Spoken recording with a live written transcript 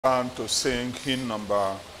stand to sing hymn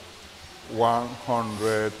number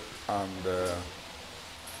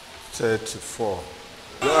 134.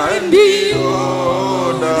 And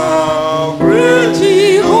behold, thou great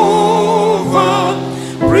Jehovah,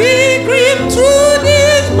 bring him through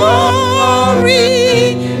this barren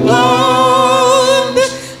land.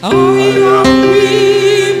 I am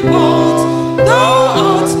weak, but thou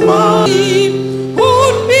art mighty.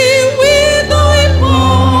 Hold me with thy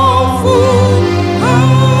powerful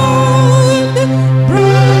hand.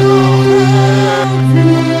 Bread of heaven,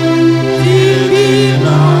 feed me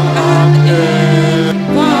now and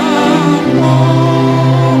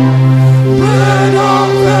evermore. Bread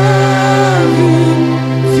of heaven,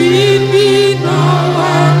 feed me now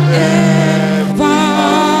and evermore.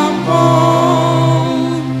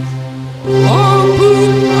 Open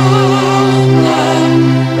mountain,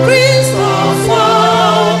 crystal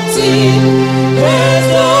fountain, there's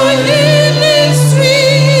no healing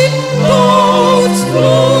stream, Lord's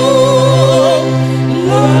flow.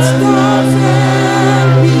 Let the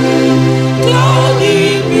very cloudy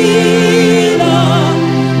pillar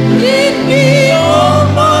lead me on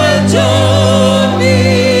my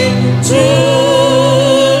journey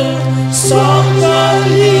through. Songs of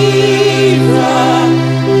Libra,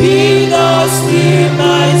 be thou still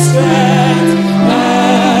my strength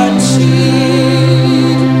and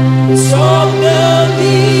shield. Songs of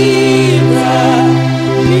Libra,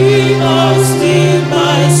 be thou still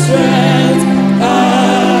my strength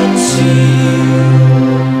and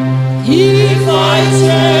shield. If I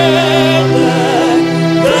tread the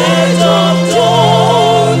verge of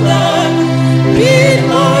Jordan, bid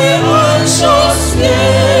my anxious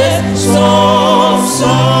fears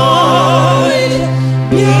subside.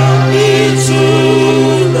 Bear me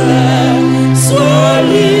through the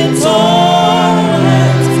swirling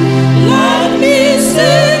torrent, let me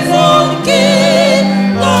safe on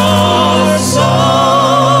Canaan's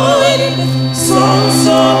side. Songs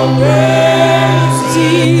of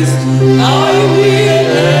praises I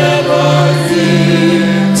will ever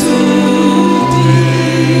sing to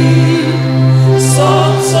thee.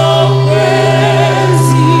 Songs of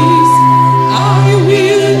praises I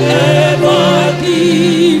will ever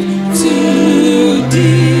give to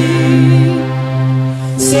thee.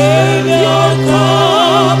 Savior,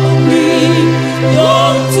 come me,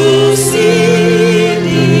 long to see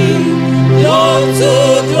thee, long to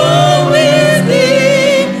dwell with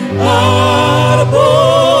thee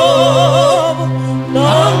above,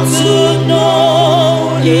 long to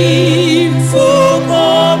know in full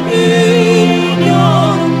communion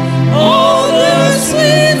all the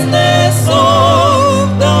sweetness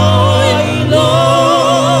of thy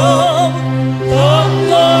love. Come,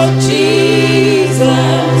 Lord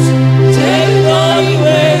Jesus, take thy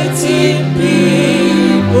waiting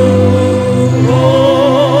people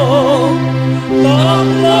home.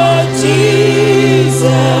 Come, Lord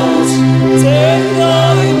Jesus, take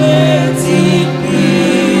thy waiting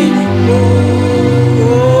people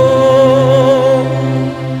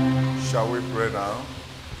home. Shall we pray now?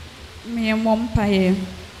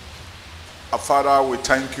 Our Father, we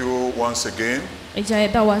thank you once again.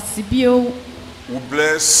 We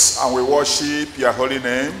bless and we worship your holy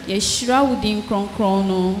name.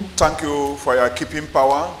 Thank you for your keeping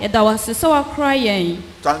power.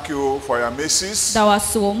 Thank you for your mercies. We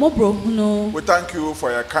thank you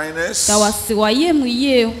for your kindness. We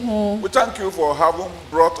thank you for having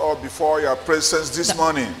brought us before your presence this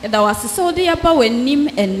morning. And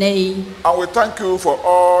we thank you for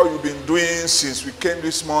all you've been doing since we came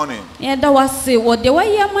this morning. And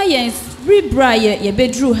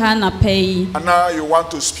now you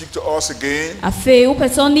want to speak to us again.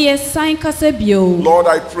 Lord,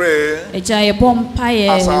 I pray as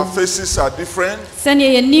our faces are different, so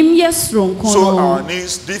our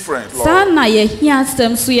needs different, Lord. I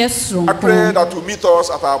pray that you meet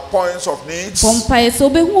us at our points of needs. I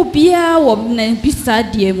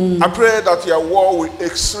pray that your word will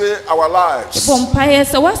x-ray our lives. I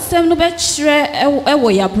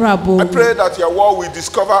pray that your word will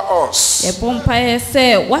discover us. I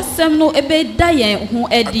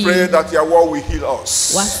pray that your word will heal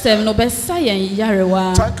us.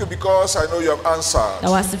 Thank you because I know you have answered.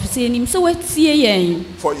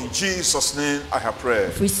 For in Jesus' name I have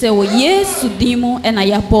prayed.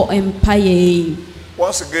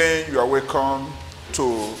 Once again, you are welcome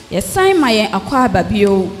to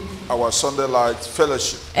our Sunday Light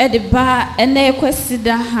Fellowship.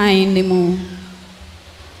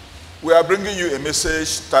 We are bringing you a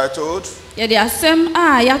message titled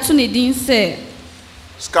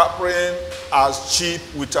Scampering as sheep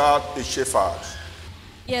without a shepherd.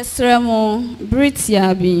 Yes, Ramo,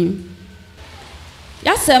 Britia be.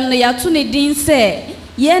 Yasem no yatu ne din se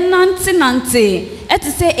ye nante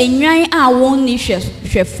eti se enwan a won ni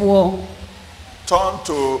hwefo. Turn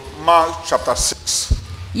to Mark chapter 6.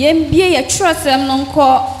 Yembie ye trosem no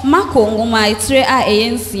nko Marko ngoma itre a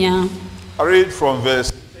eyensia. I read from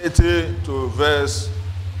verse 80 to verse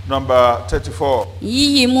number 34.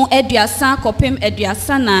 Yiyi mu eduasa kopem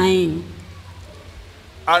eduasa 9.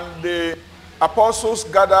 And the apostles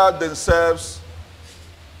gathered themselves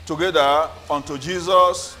together unto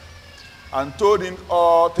Jesus and told him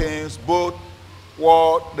all things, both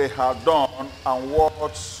what they had done and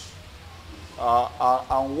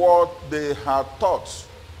what they had taught.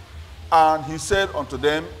 And he said unto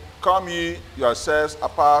them, come ye yourselves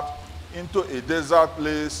apart into a desert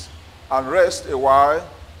place and rest a while,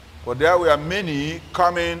 for there were many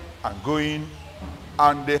coming and going,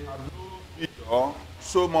 and they had no meat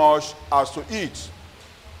so much as to eat.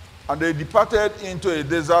 And they departed into a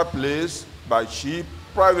desert place by ship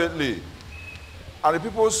privately. And the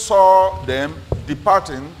people saw them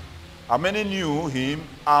departing, and many knew him,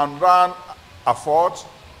 and ran aforth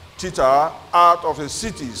thither out of the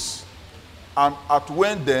cities, and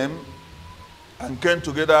outwent them, and came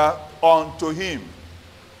together unto him.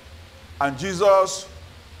 And Jesus,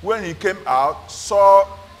 when he came out, saw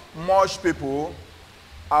much people,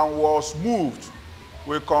 and was moved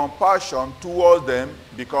with compassion towards them,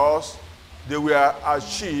 because they were as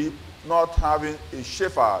sheep not having a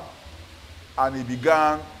shepherd. And he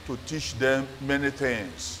began to teach them many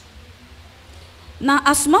things. Na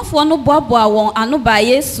asmafo no boaboa won ano ba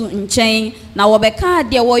Yesu nchen na wobeka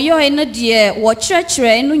de woyo no de wo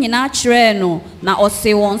kyerɛkyerɛ no nyina kyerɛ no na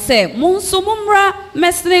ɔse won sɛ monso mumra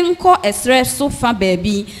mesre nko esre so fa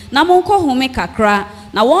baabi na monko home kakra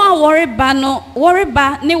na won a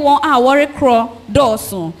woreba ne won a worikro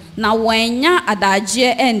dɔɔso na wanya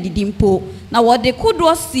adagye endidimpo na wode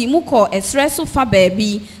kudo si muko esre so fa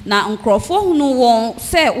baabi na nkrɔfo hunu won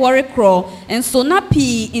sɛ worikro enso na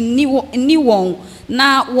pi ni won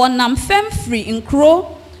na wonam fem free nkro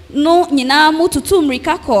no nyina mututu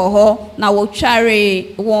mrika kɔ na wotware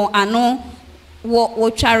won ano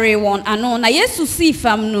na Yesu si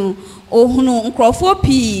fam no ohunu nkrɔfo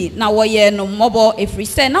pi na woyɛ no mmɔbɔ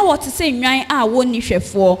efrise na wote sɛ nwan a woni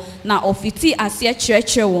hwɛfo na ofiti ase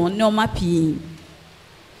kyerɛkyerɛ won no ma pi.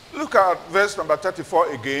 Look at verse number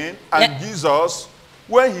 34 again. And Jesus,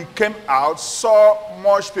 when he came out, saw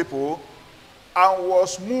much people and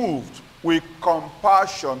was moved with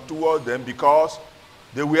compassion toward them, because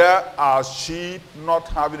they were as sheep not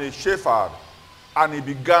having a shepherd. And he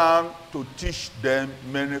began to teach them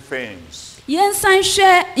many things. Yensan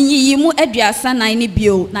hwɛ nyiyimu aduasa nan ne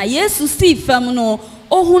bio na Yesu si fam no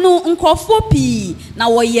ohunu nkrɔfo pi na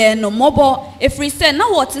wɔyɛ no mmɔbɔ efrise na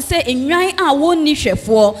wɔte sɛ enwan a wonni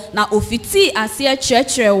hwɛfo na ofiti ase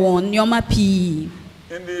kyerɛkyerɛ wɔn nneɔma pi.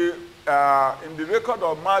 In the record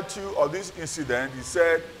of Matthew of this incident, he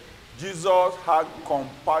said Jesus had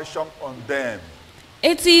compassion on them.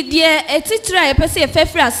 Eti die etitra epese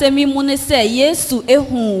efefre asemi mu ne sɛ Yesu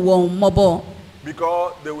ehu wɔn mmɔbɔ.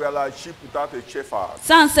 Because they were like sheep without a shepherd.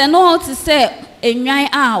 Sanse no te sɛ enwan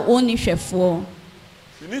a wonni hwɛfo.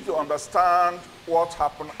 You need to understand what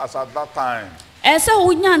happened as at that time.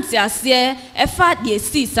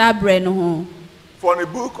 From the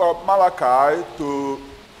book of Malachi to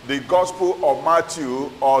the Gospel of Matthew,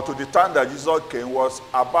 or to the time that Jesus came, was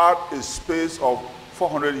about a space of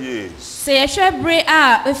 400 years. And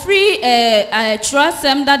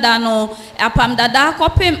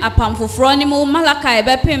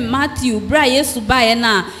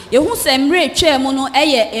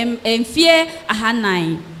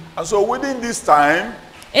so within this time,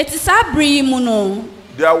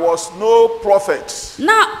 there was no prophet.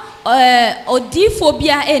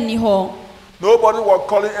 Nobody was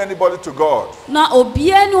calling anybody to God. It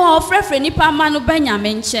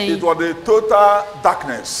was a total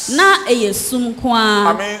darkness.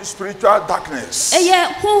 I mean, spiritual darkness. They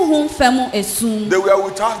were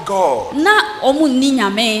without God.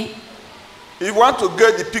 If you want to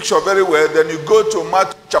get the picture very well, then you go to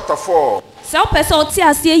Matthew chapter 4. So that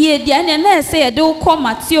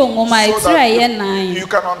you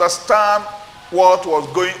can understand what was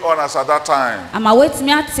going on as at that time. In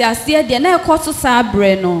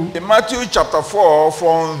Matthew chapter 4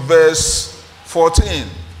 from verse 14,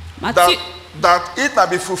 that it might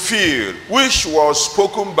be fulfilled, which was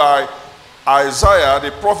spoken by Isaiah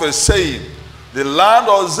the prophet, saying, the land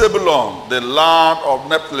of Zebulun, the land of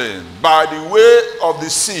Nephilim, by the way of the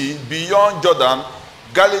sea beyond Jordan,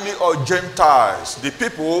 Galilee of Gentiles, the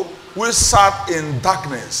people which sat in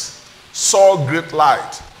darkness saw great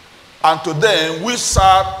light. And to them which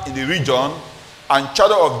sat in the region and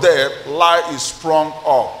shadow of death, light is sprung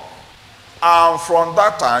up. And from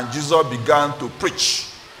that time, Jesus began to preach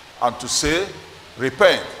and to say,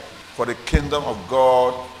 repent, for the kingdom of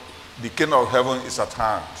God, the kingdom of heaven is at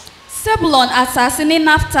hand. Sebulon asase ni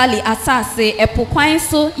Naphtali asase epokwan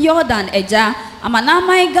so Jordan eja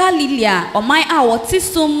amanamai Galilea omai a wote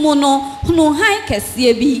so mu no hunu han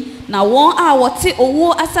kese bi na won a wote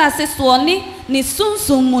owo asase so ni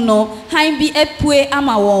sunsun mu no han bi epue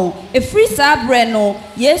ama won efri sabre no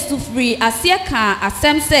Yesu free ase ka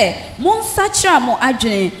asem se mon sachra mo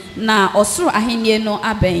adwene na osoro ahenie no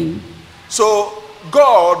aben. So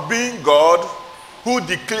God, being God who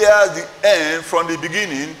declares the end from the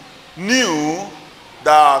beginning, knew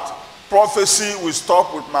that prophecy will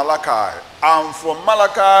stop with Malachi, and from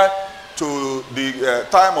Malachi to the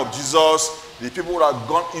time of Jesus, the people would have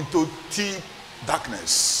gone into deep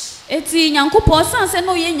darkness. Eti nyankopon sanse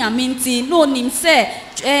no ye nyaminti no nim se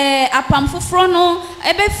apam foforo no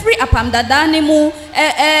ebe free apam dada ne mu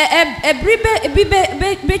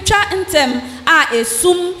be twa ntem a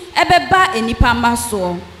esum ebe ba enipa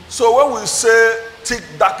maso. So when we say thick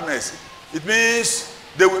darkness, it means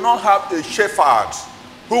they will not have a shepherd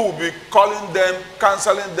who will be calling them,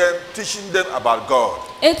 counseling them, teaching them about God.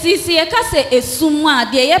 Eti si e ka se esum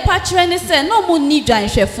a de ye pa kire ne se no mu ni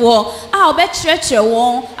dwanhwefo a obe kirekire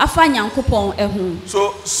won afa nyankopon ehun.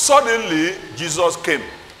 So suddenly Jesus came.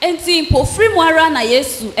 Enti pofri mu ara na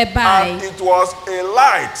Yesu ebai. And it was a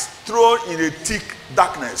light thrown in a thick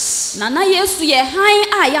darkness. Na Yesu ye han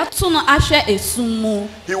a ya to no ahwe esum mu.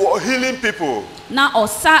 He was healing people. Na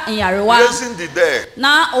osa nyarewa. Raising the dead.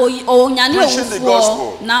 Na onyane preaching the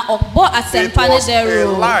gospel. Na obo asempa ne dero. It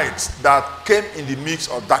was a light that came in the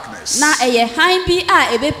midst of darkness. Na eye han bi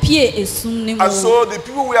a ebe pie esum ne mu. And so the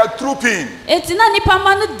people were trooping. Eti na nipa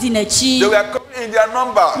ma no dinachi. They were coming in their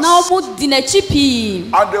numbers. Na omo dinachi pi.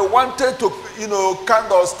 And they wanted to,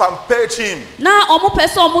 kind of stampede him. Na omo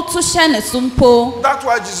pese omo to hye ne sumpo. That's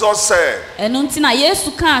why Jesus said. Enu nti na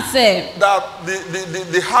Yesu kan say that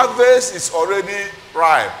the harvest is already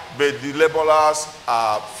ripe, but the laborers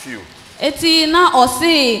are few. Eti na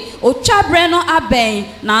osi otwabre no aben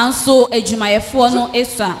nanso adwumayefo no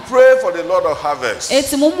esa. Pray for the Lord of harvest.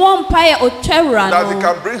 Eti mumo mpaye otwawura no. That he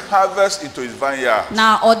can bring harvest into his vineyard.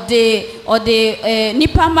 Na ode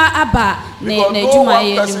nipa ma aba ne adwumaye no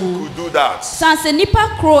one person could do that. Sanse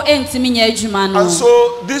nipa kro entimi nya adwuma no. And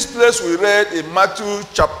so this place we read in Mark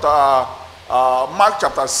chapter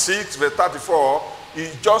 6 verse 34,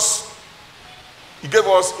 he gave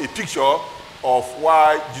us a picture of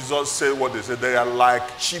why Jesus said what they said. They are like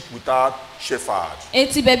sheep without shepherd.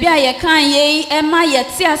 Eti baby a ye kan ye ema ye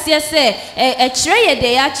ti ase se kire ye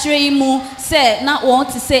de ya kire mu se na won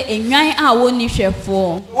ti se enwan a woni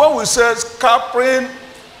hwefo. When we say scampering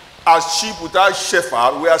as sheep without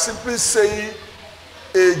shepherd, we are simply saying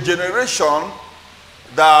a generation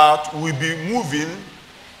that will be moving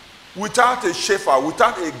without a shepherd,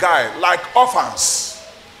 without a guide, like orphans.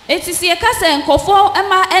 Eti si eka se nkofo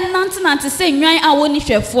ema enantenante se nwan a woni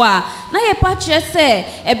hwefo a na ye pa kire se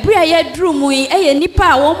ebre a ye duru mu yi eye nipa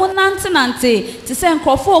a wo mo nantenante ti se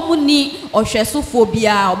nkofo mu ni ohwesofo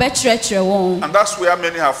bia obekirekire won. And that's where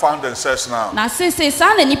many have found themselves now. Na se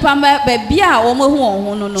sa na nipa ba bia a wo mo hu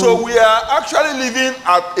won no. So we are actually living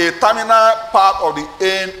at a terminal part of the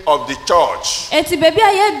end of the church. Eti baby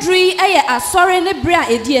a ye duru yi eye asore ne bre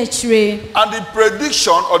a edi akire. And the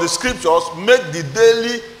prediction of the scriptures make the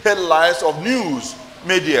daily headlines of news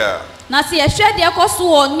media. Na se ye hwe de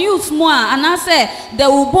akoso news mu a anase the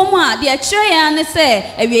ubom a de akire ya ne se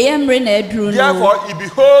awieye mre na aduru no. Therefore it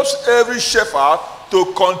behoves every shepherd to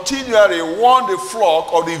continually warn the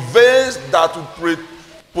flock of the events that will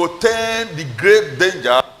portend the great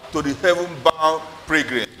danger to the heaven-bound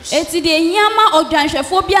pilgrims. Eti de nyama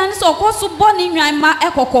odwanhwefo bia ne se okoso boni nwan ma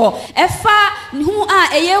ekoko efa hu a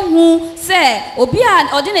eye hu se obi a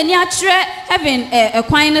ode nani akire heaven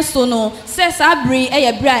ekwan ne so no se sabri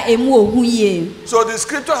eye bra emu ohu ye. So the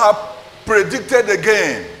scripture have predicted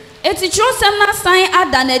again. Eti chosem na sign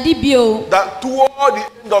ada na di bio. That toward the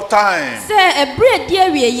end of time. Se ebre di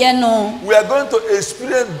awieye no. We are going to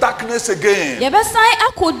experience darkness again. Ye be sign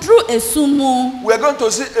akodru esumu. We are going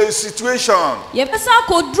to see a situation. Ye be sign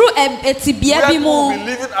akodru etibia bi mu. Where people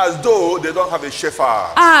be living as though they don't have a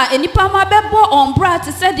shepherd. Enipa ma bebo ombra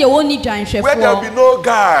te se de woni dwanhwefo. Where there will be no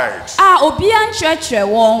guide. Obi anchurchere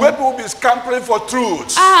won. Where people will be scampering for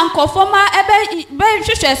truth. Nkofo ma ebe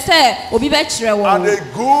hwehwe se obi be kire won. And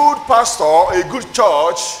a good pastor, a good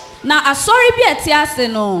church Na asori bi etiase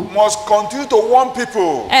no. Must continue to warn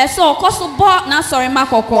people. So okoso bo na asori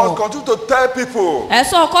makoko. Must continue to tell people.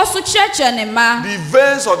 So okoso cheche ne ma. The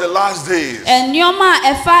events of the last days. Enioma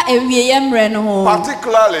efa ewiye mre no ho.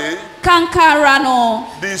 Particularly kankara no.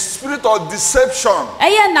 The spirit of deception.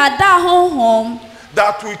 Eye na da honhom.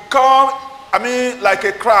 That will come, like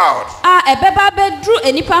a crowd. Ebeba bedru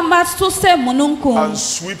enipa masto se mununkum. And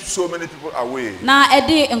sweep so many people away. Na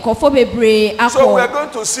edi nkofo bebre akọ. So we are going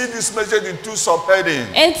to see this message in two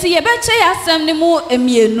subheadings. Enti yebeche yasem ni mu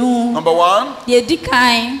emienu. Number one. Ye di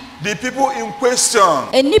kan. The people in question.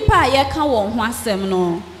 Enipa ye kan won ho asem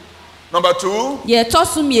no. Number two, the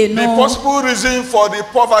possible reason for the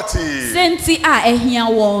poverty. Who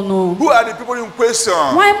are the people in question?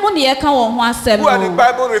 Who are the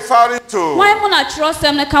Bible referring to? Why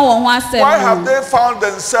have they found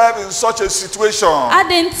themselves in such a situation?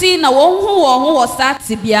 That's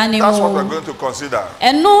what we're going to consider.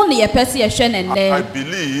 And I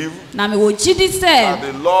believe that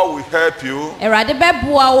the Lord will help you,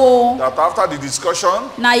 that after the discussion,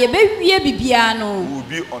 we will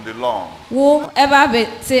be on the lawn. So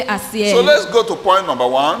let's go to point number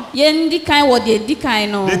one.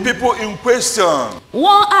 The people in question.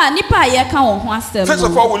 First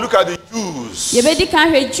of all, we look at the Jews. The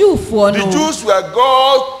Jews were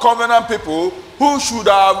God's covenant people who should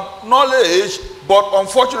have knowledge, but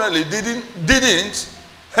unfortunately didn't.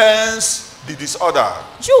 Hence the disorder.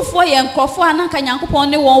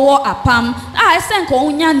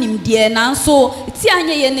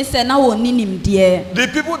 The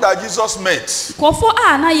people that Jesus met,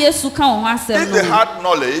 if they had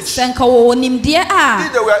knowledge, if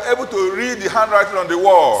they were able to read the handwriting on the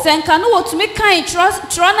wall, they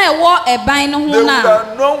would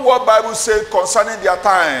have known what Bible says concerning their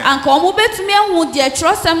time.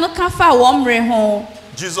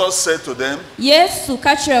 Jesus said to them, your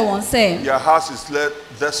house is left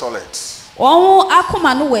desolate,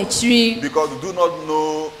 because you do not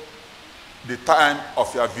know the time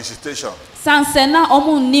of your visitation.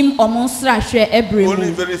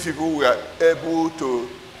 Only very few people were able to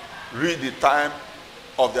read the time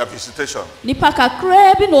of their visitation. He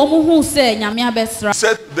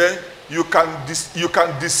said then, you can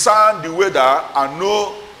discern the weather and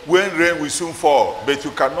know when rain will soon fall, but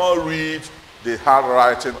you cannot read the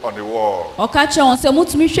handwriting on the wall. They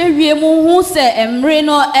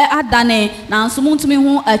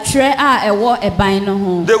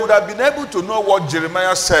would have been able to know what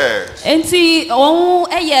Jeremiah says. In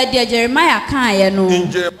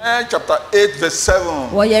Jeremiah chapter 8 verse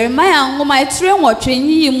 7.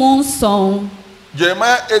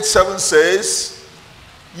 Jeremiah 8:7 says,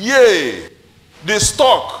 yea, the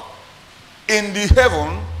stork in the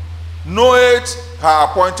heaven knoweth her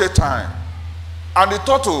appointed time, and the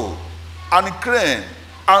turtle, and the crane,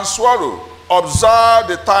 and swallow observe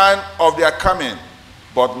the time of their coming,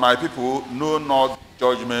 but my people know not the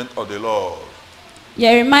judgment of the Lord.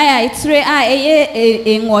 Jeremiah 3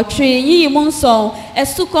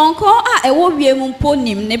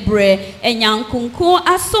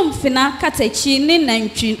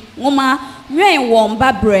 He's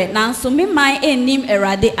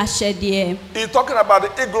talking about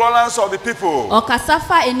the ignorance of the people. The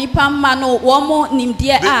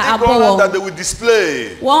ignorance that they will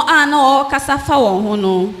display.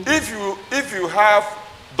 If you have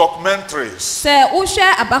documentaries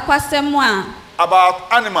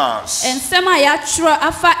about animals, you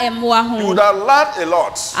would have learned a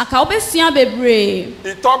lot.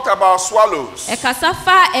 He talked about swallows. He talked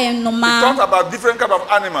about different kinds of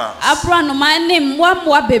animals.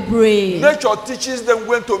 Nature teaches them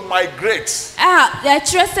when to migrate. At a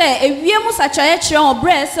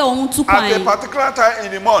particular time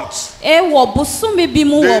in the month, they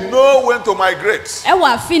know when to migrate. They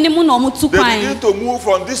begin to move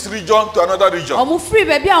from this region to another region.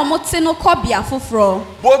 Both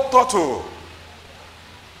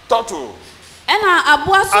turtle,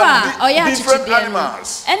 and different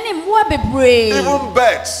animals, even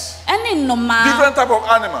birds, different type of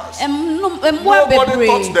animals. Nobody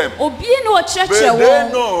taught them, but they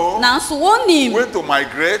know when to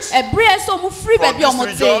migrate from this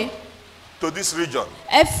region to this region.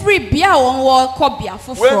 When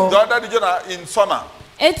the other region are in summer,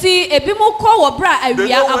 they know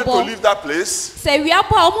when to leave that place. They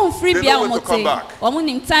know when to come back.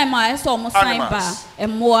 Animals.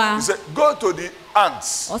 He said, go to the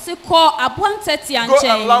ants. Go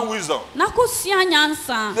and learn wisdom.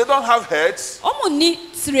 They don't have heads.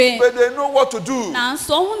 but they know what to do. And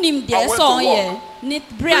when to walk.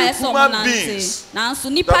 Human beings that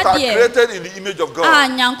are created in the image of God,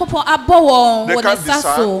 they can't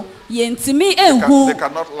decide. They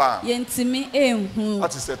cannot learn.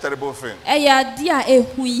 That is a terrible thing.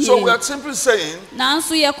 So we are simply saying that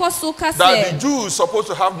the Jews are supposed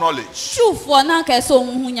to have knowledge.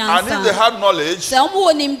 And if they had knowledge, they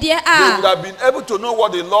would have been able to know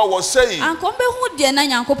what the law was saying. And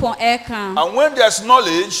when there's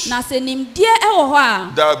knowledge, there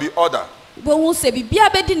will be order.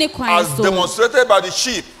 As demonstrated by the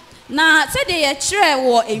sheep being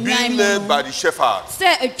led by the shepherd.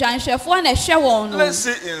 Let's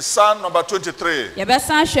see in Psalm number 23. Even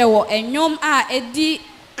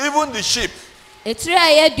the sheep, they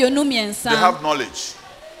have knowledge.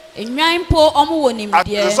 As a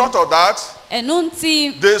result of that, they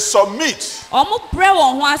submit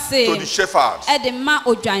to the shepherd. And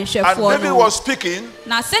David was speaking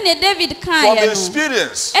from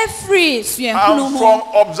experience and from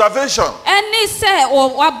observation,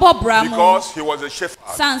 because he was a shepherd.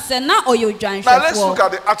 Now let's look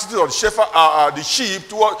at the attitude of the shepherd, the sheep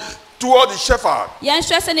toward the shepherd. He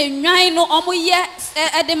said,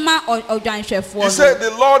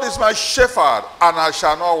 "The Lord is my shepherd, and I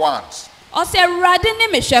shall not want. He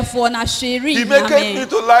maketh me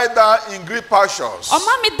to lie down in green pastures. He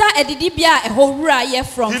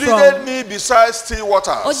leadeth me beside still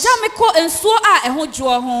waters.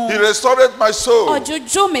 He restored my soul. He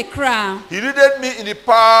leadeth me in the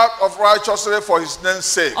path of righteousness for his name's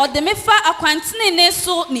sake."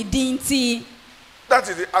 That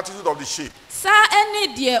is the attitude of the sheep.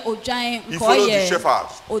 He followed the shepherd.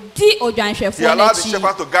 He allowed the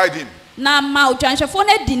shepherd to guide him. He allowed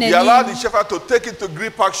the shepherd to take him to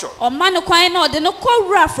green pasture. He knows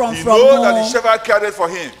that the shepherd cared for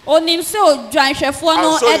him. And so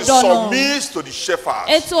he submits to the shepherd. But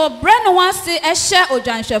it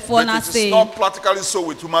is not practically so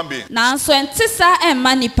with human beings. As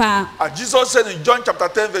Jesus said in John chapter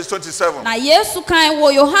 10 verse 27, "I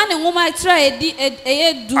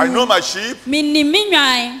know my sheep.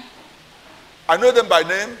 I know them by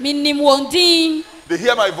name. They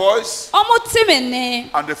hear my voice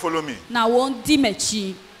and they follow me."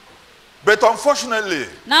 But unfortunately,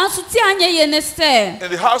 in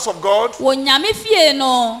the house of God, we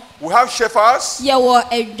have shepherds,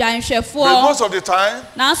 but most of the time,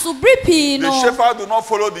 the shepherd do not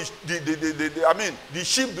follow the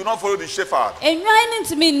sheep do not follow the shepherd. They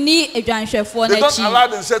don't allow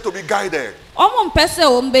themselves to be guided. They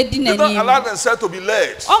don't allow themselves to be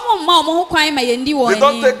led. They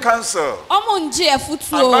don't take counsel. And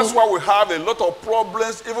that's why we have a lot of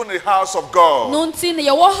problems even in the house of God.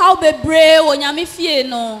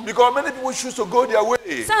 Because many people choose to go their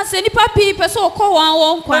way.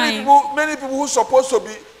 Many people who supposed to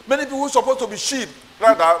be sheep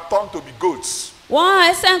rather turn to be goats.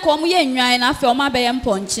 And we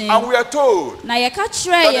are told that in the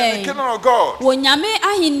kingdom of God, we have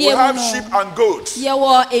sheep and goats.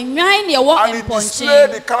 And it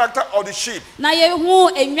displays the character of the sheep.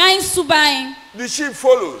 The sheep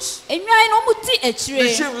follows. The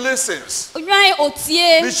sheep listens.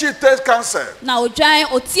 The sheep takes counsel. The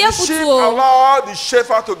sheep allows the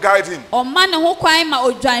shepherd to guide him. The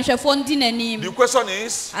question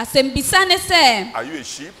is, are you a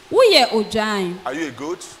sheep? Are you a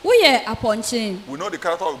goat? We know the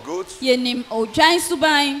character of goats.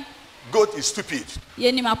 Goat is stupid.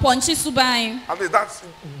 And that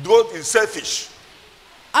goat is selfish.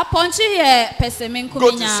 Goat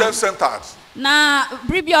is self-centered. And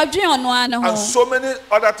so many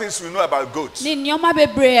other things we know about goats.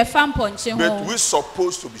 But we're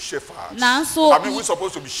supposed to be shepherds. We're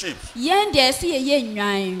supposed to be sheep. And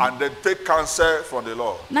then take counsel from the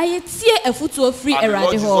Lord. And the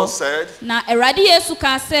Lord Jesus said,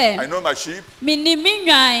 "I know my sheep.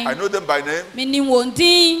 I know them by name. They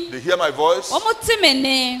hear my voice.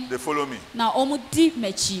 They follow me."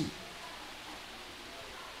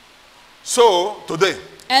 So today,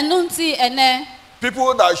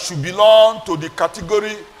 people that should belong to the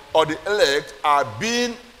category of the elect are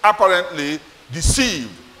being apparently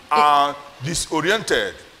deceived and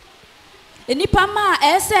disoriented. People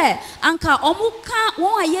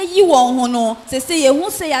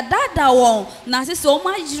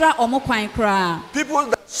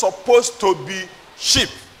that are supposed to be sheep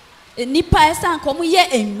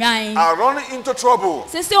are running into trouble,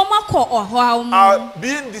 are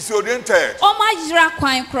being disoriented,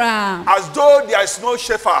 as though there is no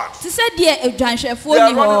shepherd. They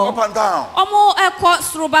are running up and down.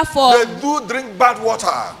 They do drink bad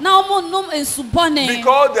water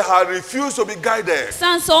because they have refused to be guided. They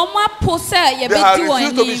have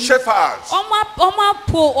refused to be shepherds. I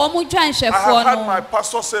have had my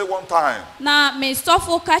pastor say one time, he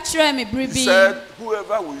said,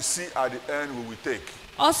 whoever we see at the end we will take.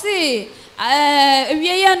 That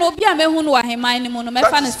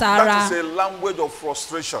is a language of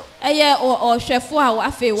frustration.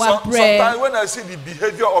 Sometimes when I see the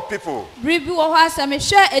behavior of people, when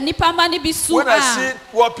I see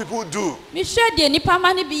what people do in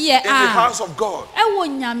the house of God,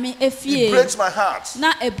 it breaks my heart.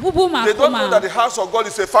 They don't know that the house of God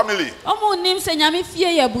is a family. They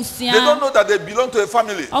don't know that they belong to a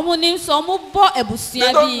family. They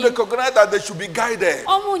don't recognize that they should be guided.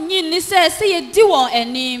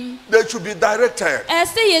 They should be directed.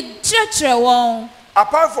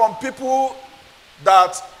 Apart from people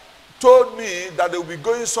that told me that they will be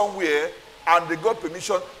going somewhere and they got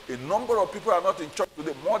permission, a number of people are not in church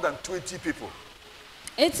today, more than 20 people.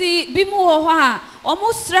 Where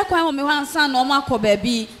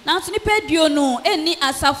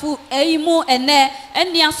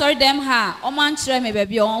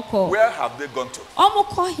have they gone to?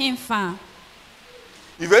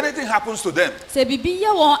 If anything happens to them,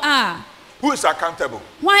 who is accountable?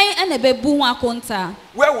 Where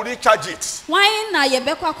would he charge it?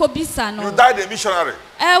 You died a missionary.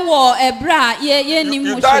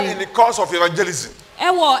 You died in the cause of evangelism.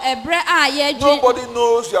 Nobody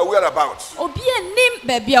knows your whereabouts. You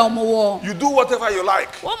do whatever you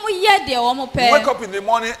like. You wake up in the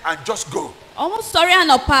morning and just go.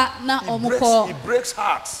 It breaks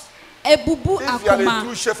hearts. If you are a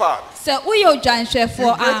true shepherd,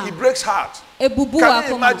 it breaks heart. Can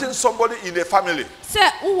you imagine somebody in a family?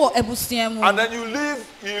 And then you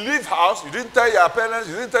leave house, you didn't tell your parents,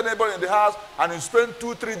 you didn't tell anybody in the house, and you spend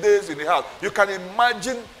 2-3 days in the house. You can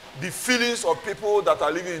imagine the feelings of people that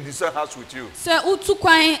are living in the same house with you. That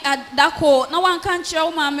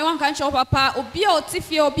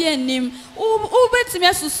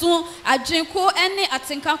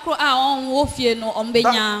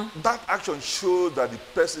action shows that the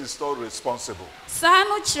person is not responsible. It's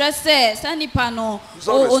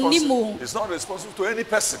not responsible to any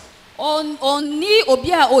person. Now, what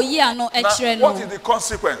is the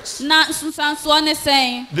consequence?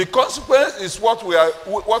 The consequence is what we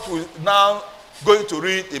now going to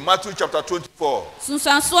read in Matthew chapter 24. Matthew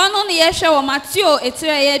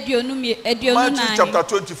chapter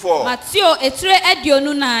 24.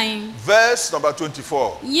 Verse number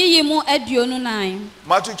 24.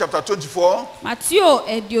 Matthew chapter 24. Let's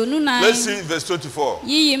see verse 24.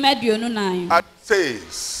 And it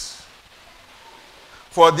says,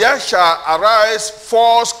 for there shall arise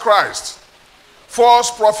false Christ,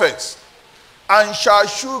 false prophets, and shall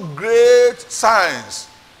shew great signs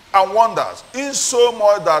and wonders,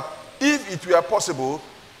 insomuch that if it were possible,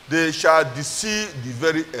 they shall deceive the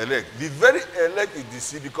very elect. The very elect is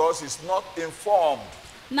deceived because he's not informed.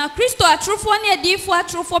 Na Kristo atrofo ne adifo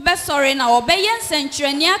atrofo be sori na obeye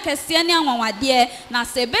nsentrani akese ne anwawade na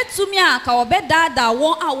se betumi aka obedada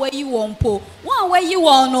won awayi won po won awayi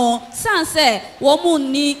won no sanse won mu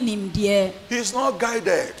ni nimde. He is not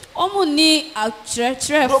guided. Nobody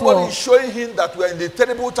is showing him that we are in the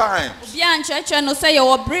terrible times.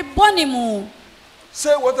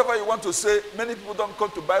 Say whatever you want to say. Many people don't come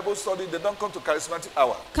to Bible study. They don't come to charismatic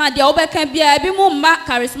hour.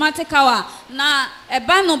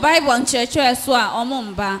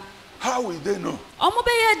 How will they know?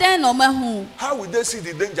 How will they see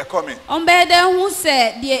the danger coming?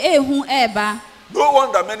 No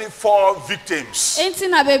wonder many fall victims. In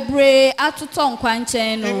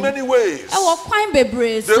many ways,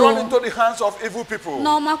 they run into the hands of evil people.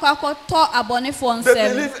 They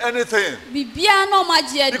believe anything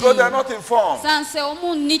because they are not informed. They are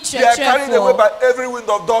carried away by every wind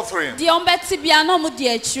of doctrine. They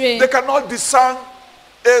cannot discern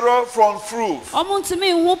error from truth. Why?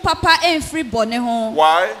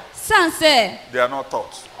 They are not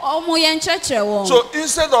taught. So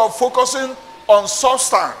instead of focusing on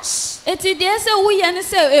substance, instead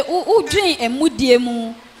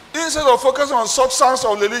of focusing on substance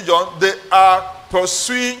of religion, they are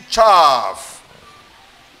pursuing chaff.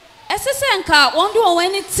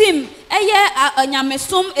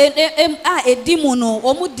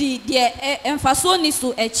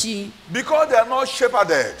 Because they are not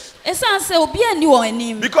shepherded.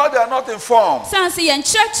 Because they are not informed.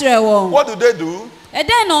 What do?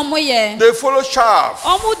 They follow chaff.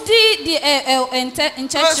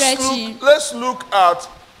 Let's look at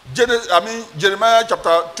Jeremiah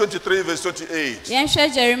chapter 23 verse 28.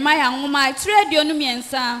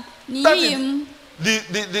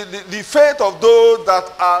 The faith of those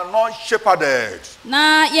that are not shepherded.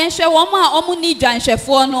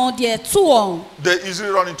 They easily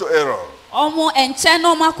run into error.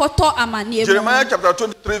 Jeremiah chapter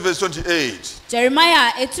 23 verse 28.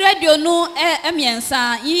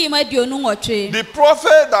 The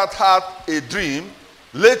prophet that had a dream,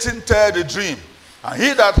 let him tell the dream. And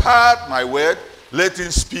he that heard my word, let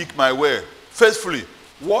him speak my word faithfully.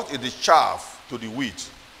 What is the chaff to the wheat,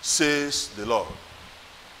 says the Lord.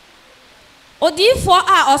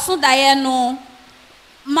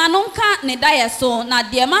 Manonka ne daye so na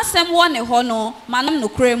de masem wo ne ho no manam no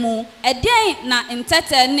kremu eden na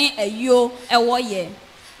ntete ne ayuo ewo ye.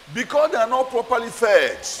 Because they are not properly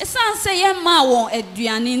fed.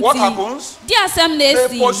 What happens? They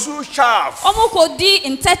pursue chaff.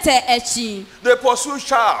 They pursue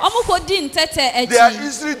chaff. They are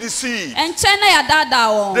easily deceived.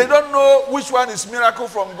 They don't know which one is miracle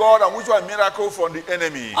from God and which one is miracle from the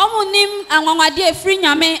enemy.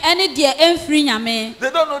 They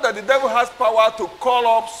don't know that the devil has power to call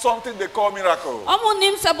up something they call miracle. But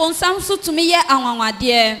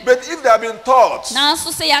if they have been taught,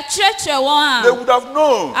 they would have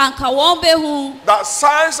known that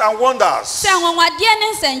signs and wonders is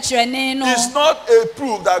not a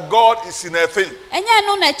proof that God is in a thing.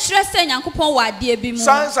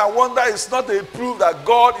 Signs and wonder is not a proof that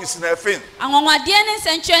God is in a thing.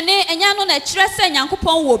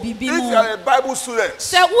 If you are a Bible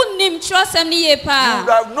student, you would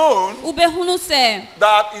have known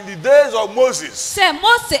that in the days of Moses,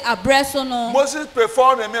 Moses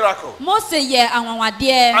performed a miracle.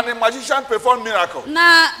 And the magician performed miracle. But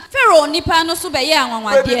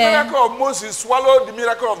the miracle of Moses swallowed the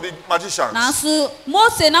miracle of the magicians. At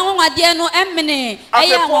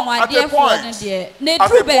a point,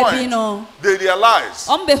 they realized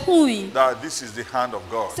that this is the hand of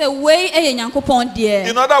God.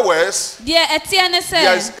 In other words, there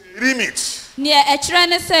is a limit to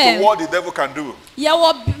what the devil can do. There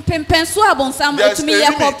is a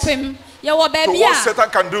limit to what Satan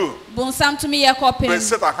can do. But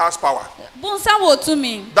Satan has power.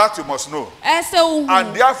 That you must know.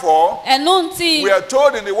 And therefore, we are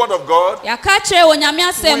told in the word of God, we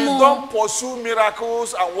don't pursue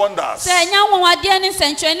miracles and wonders. But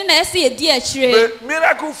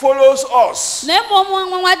miracle follows us. It's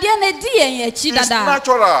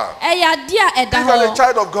natural. If you are a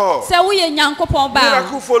child of God,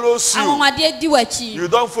 miracle follows you. You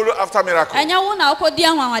don't follow after miracle. If you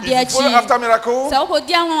follow after miracle, you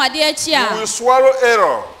will swallow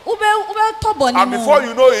error. And before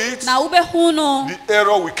you know it, the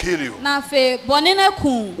error will kill you.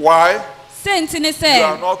 Why? You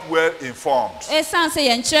are not well informed.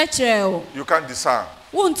 You can't discern.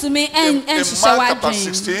 In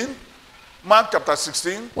Mark chapter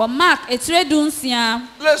 16,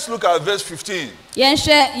 let's look at verse 15.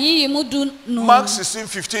 Mark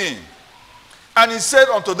 16:15. And he said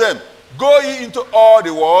unto them, go ye into all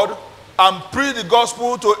the world and preach the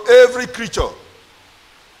gospel to every creature.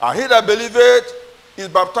 And he that believeth is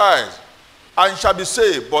baptized and shall be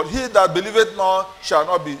saved, but he that believeth not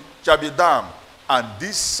shall be damned. And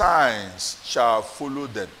these signs shall follow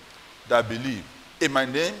them that believe. In my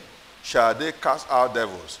name shall they cast out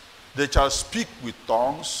devils. They shall speak with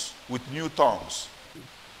tongues, with new tongues.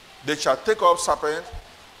 They shall take up serpents,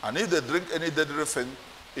 and if they drink any deadly thing,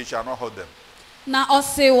 it shall not hurt them. Na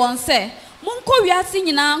ose won se munko wiase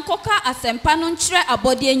nyina nkoka asempa no nkyere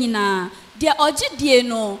abode nyina de ogidie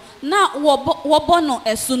no na wobo no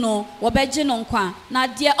esu no wobegye no nkwa na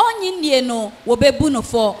de onyinnie no wobebu no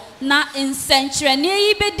fo na nsenkyere ne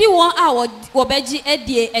yi bedi won a wobegye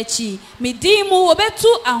edie echi midimu wobetu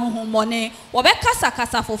ahohomone wobekasa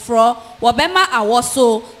kasa foforo wobema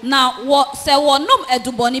awoso na se wonom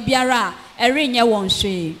eduboni biara erenye won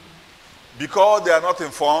hwe. Because they are not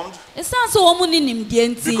informed. Because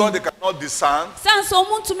they cannot discern.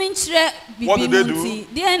 What do they do?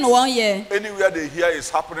 Anywhere they hear is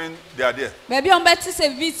happening, they are there. Anywhere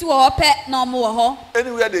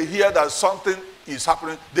they hear that something is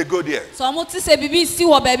happening, they go there.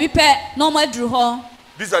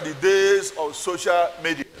 These are the days of social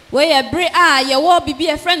media.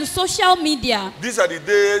 These are the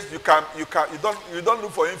days you don't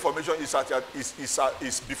look for information.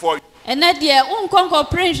 It's before you. And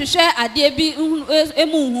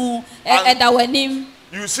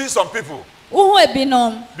you see some people.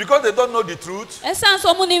 Because they don't know the truth,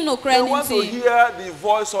 they want to hear the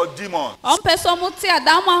voice of demons.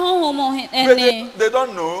 They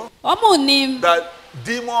don't know that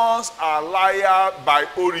demons are liars by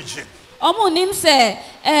origin.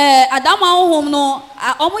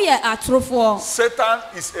 Satan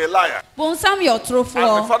is a liar and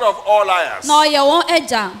the father of all liars,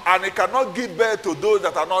 and he cannot give birth to those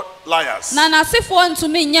that are not liars. But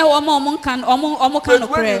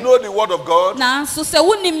when you know the word of God,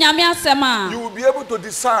 you will be able to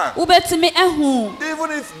discern.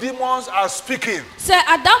 Even if demons are speaking,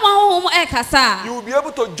 you will be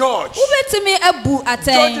able to judge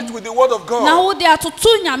it with the word of God, judge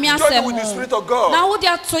it with the Spirit of God.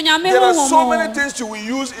 There are so many things you will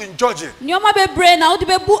use in judging.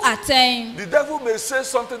 The devil may say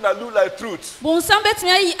something that looks like truth, but he does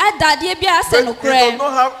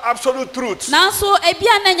not have absolute truth. He may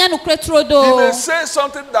say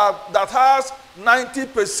something that has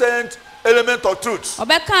 90% element of truth,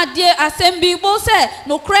 but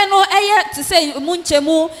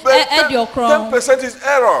 10% is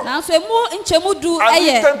error, and this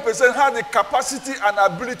 10% has the capacity and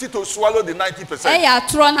ability to swallow the 90%. And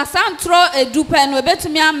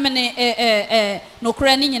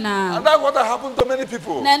that's what has happened to many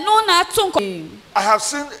people. I have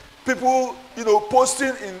seen people,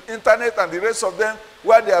 posting in internet and the rest of them,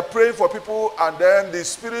 where they are praying for people, and then the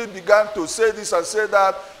Spirit began to say this and say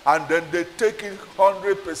that, and then they take it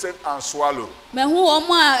 100% and swallow.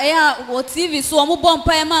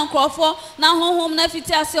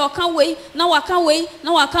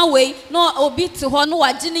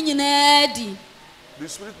 The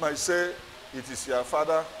Spirit might say, it is your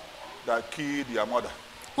father that killed your mother.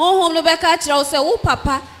 You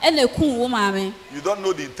don't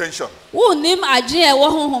know the intention.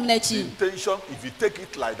 The intention, if you take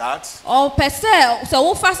it like that,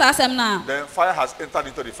 then fire has entered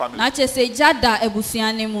into the family, and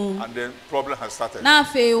then problem has started. And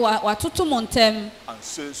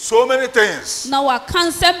so many things. So what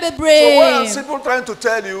are people trying to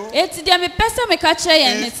tell you is, even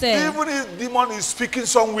if demon is speaking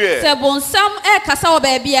somewhere,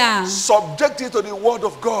 subject it to the word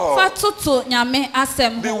of God.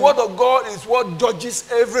 The word of God is what judges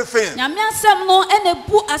everything. And anything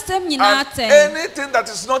that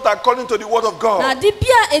is not according to the word of God,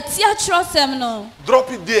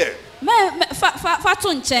 drop it there.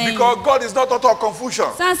 Because God is not author of confusion.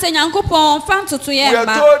 We are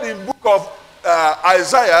told in book of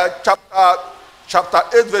Isaiah chapter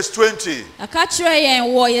 8 verse 20. God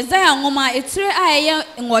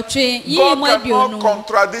cannot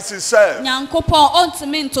contradict himself.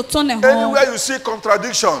 Anywhere you see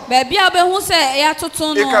contradiction,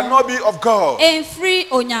 it cannot be of God.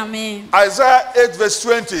 Isaiah 8 verse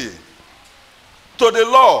 20. To the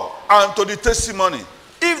law and to the testimony,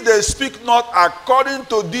 if they speak not according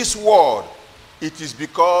to this word, it is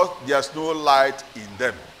because there is no light in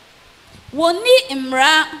them.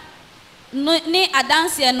 Ni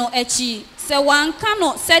adanse no echi se wanka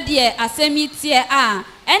no sede asemitie a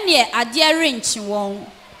ene adere nchi won.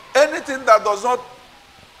 Anything that does not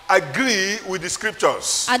agree with the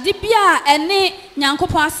scriptures, adibia ene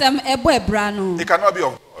nyankopon asem ebo ebra no, it cannot be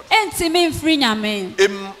of God. Entimi mfiri nyame.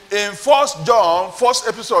 In first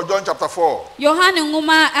episode of John chapter 4. Yohane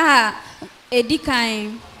nguma a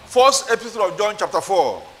edikan. First episode of John chapter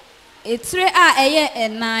 4. Etre a eye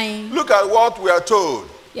enan. Look at what we are told.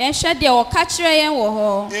 In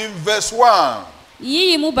verse 1,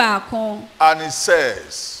 and it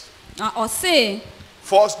says, 1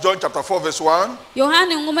 John chapter 4 verse 1,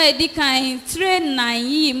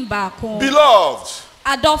 beloved,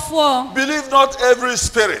 believe not every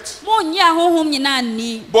spirit,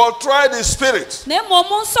 but try the spirit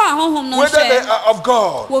whether they are of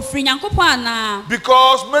God,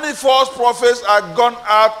 because many false prophets are gone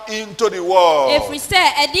out into the world.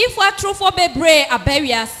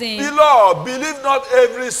 Beloved, believe not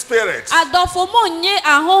every spirit, but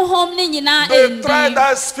try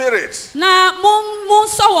that spirit and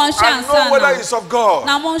know whether it's of God. But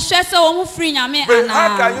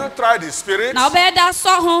how can you try the spirit? How can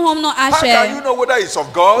you know whether it's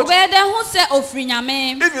of God?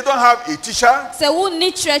 If you don't have a teacher, if you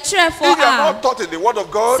are not taught in the word of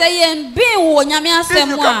God, if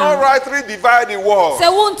you cannot rightly divide the word,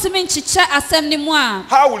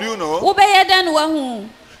 how will you know?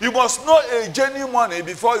 You must know a genuine money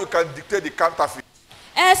before you can dictate the counterfeit.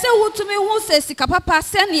 Say who to me who says Sikapapa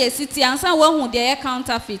send ye city and some one who they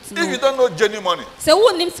counterfeit. If you don't know genuine money, say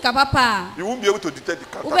who names Sikapapa, you won't be able to detect the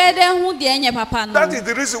counterfeit. Where then who the papa? That is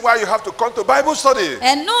the reason why you have to come to Bible study.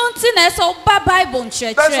 And no tiness or Bible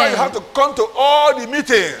church. That's why you have to come to all the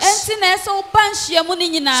meetings. And tiness or banshee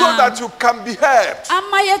munina. So that you can be helped.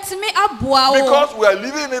 Because we are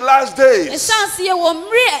living in the last days. These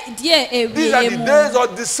are the days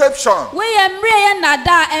of deception.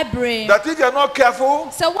 That if you are not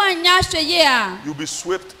careful, you'll be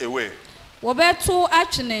swept away.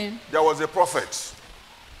 There was a prophet.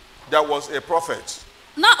 There was a prophet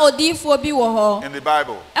in the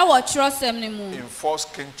Bible. In 1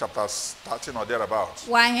 Kings chapter 13 or thereabouts.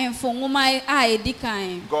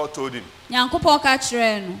 God told him,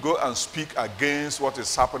 go and speak against what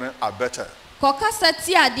is happening at Bethel. Don't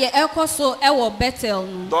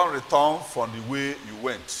return from the way you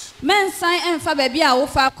went.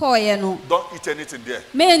 Don't eat anything there.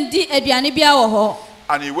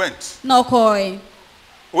 And he went.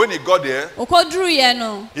 When he got there, he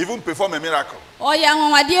even performed a miracle.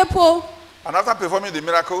 And after performing the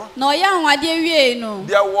miracle,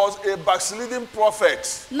 there was a backsliding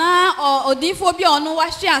prophet. The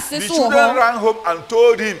children ran home and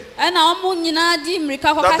told him that the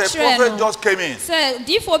prophet just came in.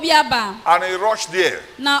 And he rushed there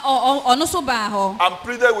and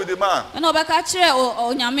pleaded with the man, let's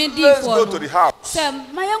go to the house so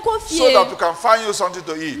that we can find you something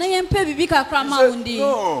to eat. He said,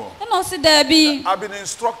 no, I've been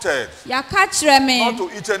instructed not to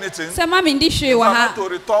eat anything. I'm not to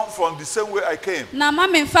return from the same way I came. Do you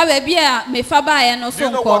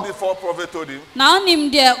know what the fourth prophet told him? An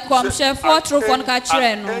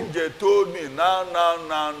angel told me, now.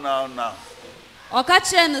 That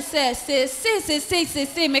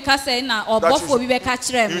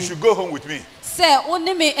you should go home with me.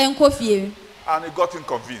 And he got him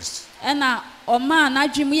convinced. God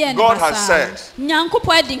has said, don't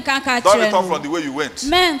return from the way you went.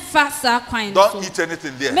 Don't eat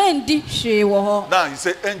anything there. Now he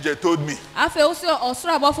said, angel told me. And he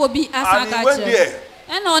went there.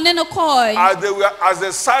 As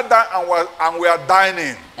they sat down and were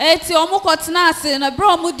dining, the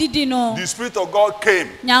Spirit of God came.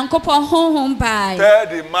 Tell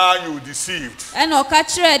the man you deceived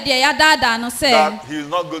that he is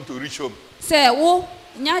not going to reach home.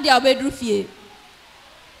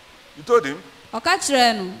 You told him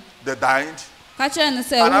they dined,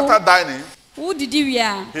 and after dining, he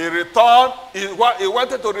returned. He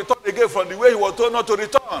wanted to return again from the way he was told not to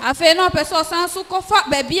return.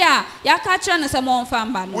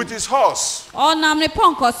 With his horse, and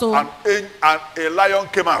a lion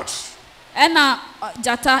came out and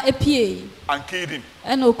killed him.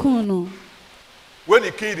 When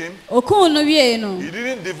he killed him, he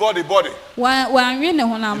didn't devour the body. He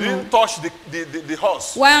didn't touch the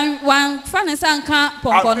horse. As they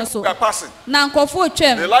were passing,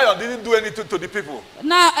 the lion didn't do anything to the people.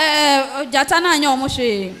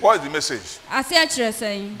 What is the message?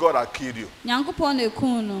 God had killed you.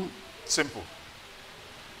 Simple.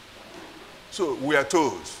 So we are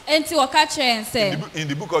told in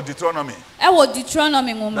the book of Deuteronomy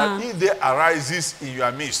that if there arises in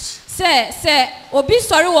your midst a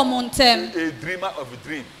dreamer of a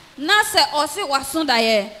dream,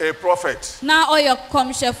 a prophet,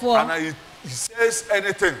 and he says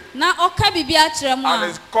anything and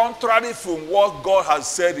it's contrary from what God has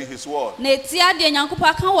said in his word,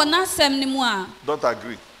 don't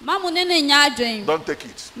agree. Don't take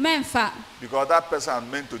it. Because that person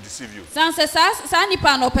is meant to deceive you.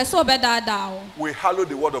 We hallow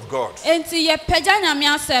the word of God.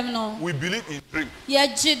 We believe in dream. We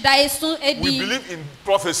believe in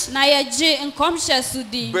prophecy.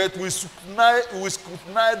 But we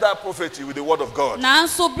scrutinize that prophecy with the word of God.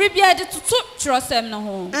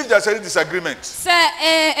 If there's any disagreement,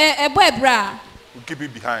 we keep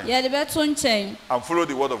it behind and follow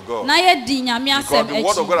the word of God. Because the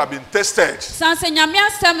word of God has been tested and it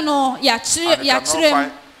cannot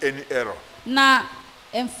find any error.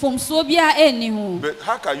 But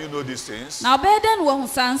how can you know these things? How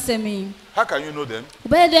can you know them?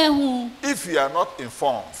 If you are not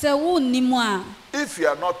informed, if you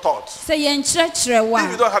are not taught, if you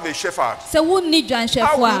don't have a shepherd, how will you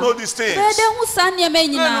know these things? Let's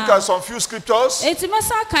look at some few scriptures. In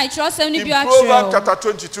Proverbs chapter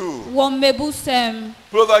 22.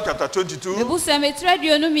 Proverbs chapter 22.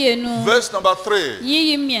 Verse number 3.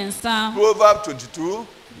 Proverbs 22.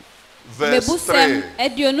 Verse 3.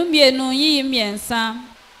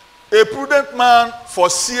 A prudent man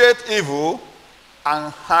foreseeth evil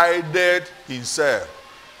and hideth himself,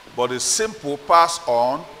 but the simple pass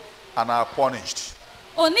on and are punished.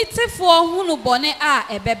 Onitifo hunu bone a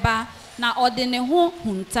ebeba na odene ho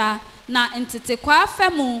hunta na ntete kwa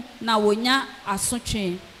afemu na wonya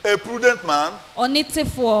asotwe. A prudent man,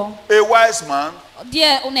 onitifo, a wise man,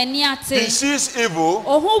 he sees evil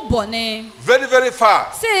very, very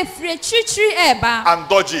far and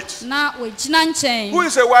dodge it. Who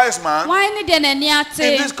is a wise man in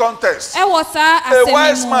this context? A wise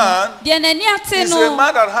man is a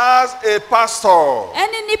man that has a pastor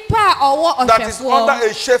that is under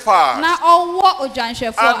a shepherd. And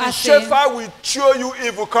the shepherd will show you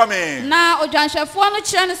evil coming. The shepherd will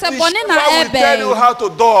tell you how to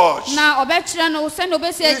dodge.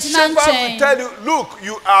 The shepherd will tell you, look,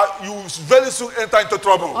 you very soon enter into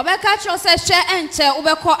trouble. And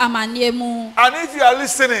if you are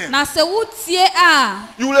listening,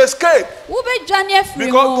 you will escape.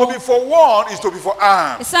 Because to be forewarned is to be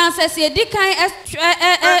forearmed.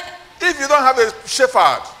 If you don't have a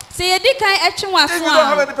shepherd, if you don't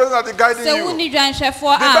have any person that is guiding you, the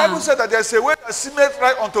Bible said that there is a way that seemeth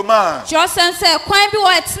right unto man, but the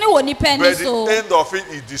end of it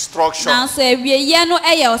is destruction.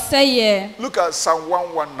 Look at Psalm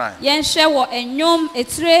 119.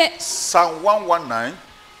 Psalm 119.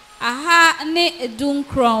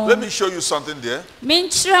 Let me show you something there.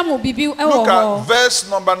 Look at verse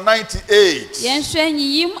number 98.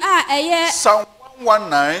 Psalm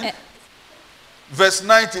 119. Verse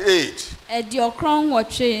 98.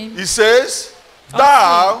 He says,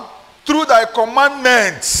 Thou, through thy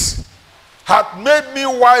commandments, hast made me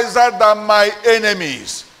wiser than my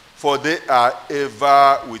enemies, for they are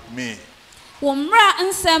ever with me. Through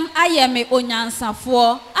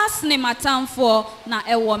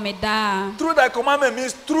thy commandment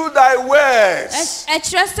means through thy words.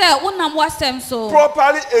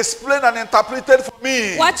 Properly explained and interpreted for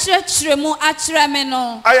me. I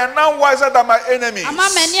am now wiser than my enemies,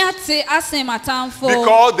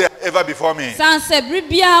 because they are ever before me. I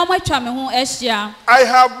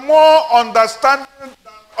have more understanding than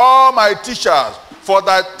all my teachers, for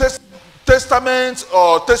thy testaments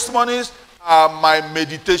or testimonies are my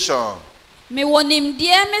meditation. I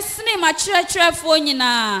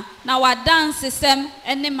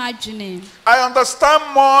understand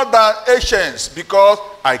more than ancients, because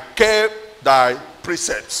I kept thy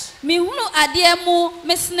precepts. Following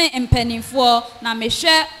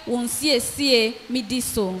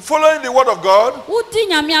the word of God will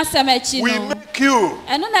make you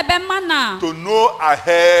to know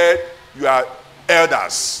ahead your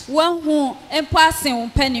elders. Because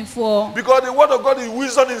the word of God is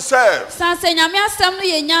wisdom itself.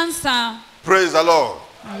 Praise the Lord.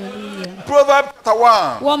 Hallelujah. Proverbs chapter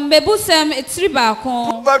 1. Proverbs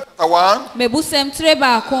chapter 1.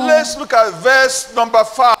 Let's look at verse number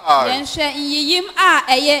 5.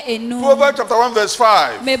 Proverbs chapter 1 verse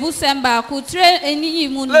 5.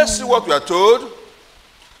 Let's see what we are told.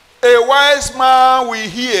 A wise man will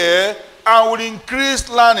hear and will increase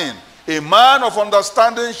learning. A man of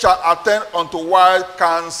understanding shall attend unto wise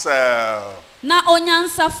counsel. Na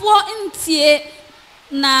onyansafo ntie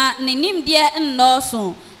na nenimde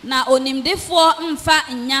nnoso na onimdefo mfa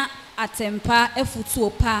nya atempa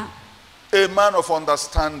efutuopa. A man of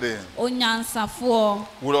understanding onyansafo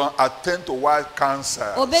will attend to wise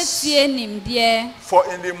counsel. Obetie nimde. For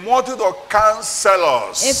in the multitude of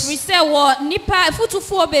counselors efrise wo nipa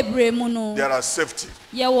efutufo bebre mu no there are safety.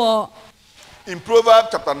 Yewo. In Proverbs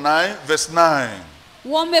chapter 9 verse 9.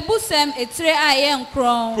 Proverbs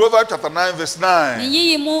chapter 9 verse 9.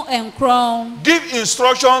 Give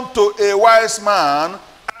instruction to a wise man,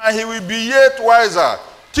 and he will be yet wiser.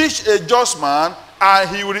 Teach a just man, and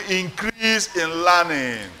he will increase in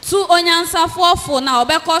learning.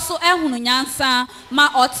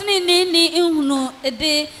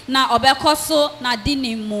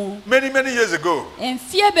 Many years ago,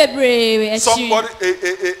 somebody,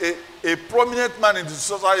 a prominent man in the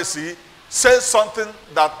society, said something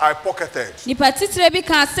that I pocketed.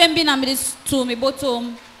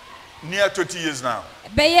 Near 20 years now.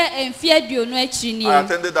 I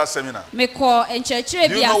attended that seminar. Do you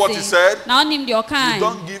know what he said? You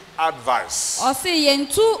don't give advice to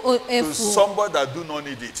somebody that do not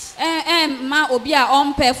need it.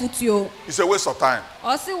 It's a waste of time.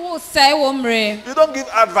 You don't give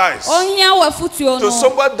advice to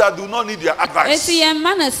somebody that do not need your advice. You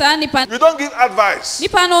don't give advice to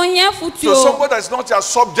somebody that is not your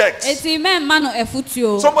subject.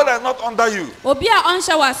 Somebody that is not under you. You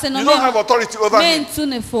don't have authority over him.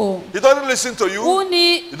 He doesn't listen to you.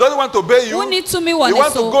 He doesn't want to obey you. He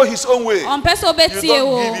wants to go his own way. You don't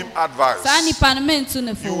give him advice.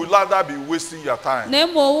 You will rather be wasting your time.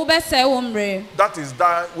 That is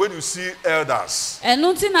that when you see elders. They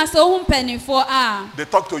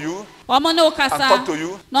talk to you. And talk to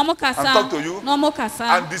you. And talk to you.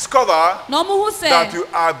 And discover that you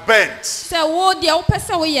are bent.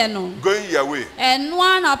 Going your way.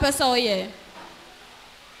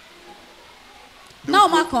 They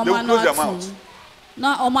will close their mouth.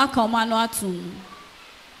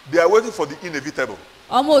 They are waiting for the inevitable.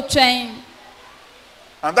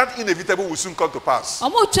 And that inevitable will soon come to pass.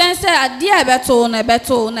 Because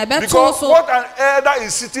what an elder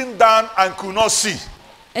is sitting down and could not see.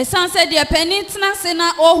 If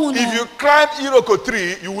you climb Iroko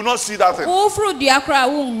tree, you will not see that thing.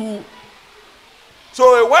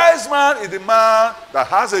 So a wise man is the man that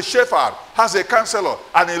has a shepherd, has a counselor,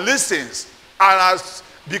 and he listens. And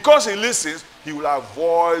because he listens, he will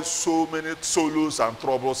avoid so many sorrows and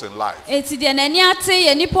troubles in life. May I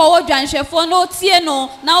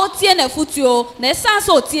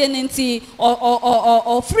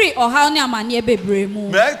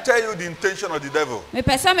tell you the intention of the devil? He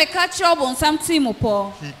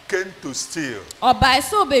came to steal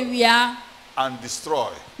and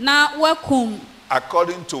destroy.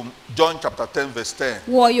 According to John chapter 10 verse 10.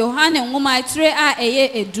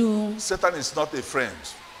 Satan is not a friend.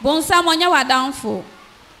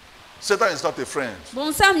 Satan is not a friend.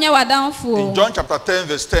 In John chapter 10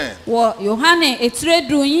 verse 10,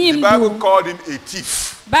 the Bible called him a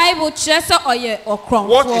thief. What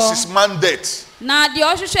is his mandate?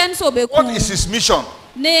 What is his mission?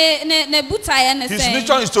 His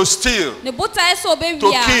mission is to steal, to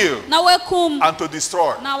kill, and to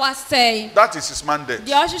destroy. That is his mandate.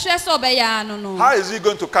 How is he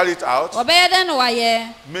going to carry it out?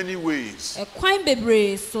 Many ways.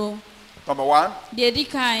 Number one,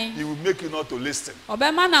 he will make you not to listen.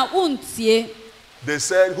 They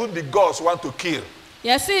said, who the gods want to kill?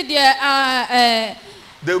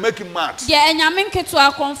 They will make him mad.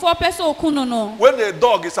 When a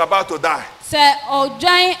dog is about to die, he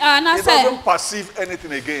doesn't perceive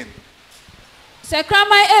anything again. So the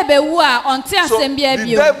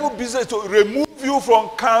devil business to remove you from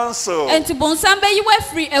counsel, remove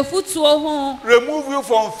you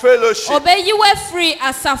from fellowship,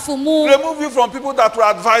 remove you from people that will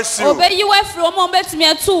advise you.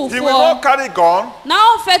 He will not carry gun, he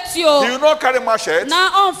will not carry machete,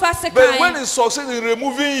 but when he succeeds in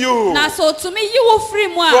removing you from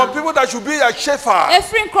people that should be a shepherd,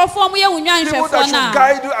 people that should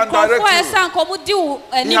guide you and direct you,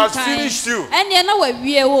 he has finished you.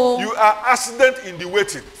 You are accident in the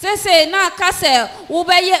waiting. You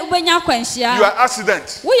are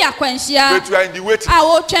accident, but you are in the waiting.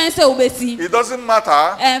 It doesn't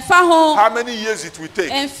matter how many years it will take.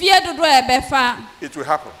 It will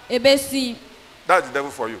happen. That's the devil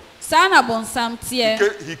for you.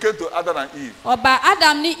 He came to Adam and Eve. And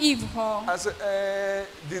said,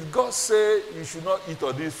 did God say you should not eat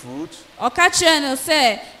of this fruit?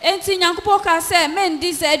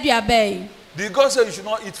 Did God say you should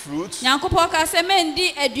not eat fruit? Is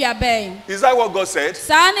that what God said? Is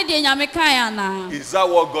that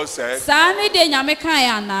what God said?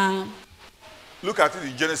 Look at it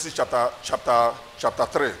in Genesis chapter 3. So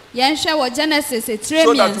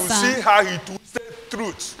that you see how he twisted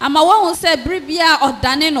truth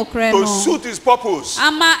to suit his purpose.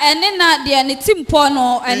 In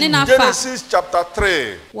Genesis chapter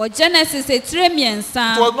 3. It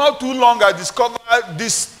was not too long I discovered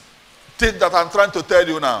this thing that I'm trying to tell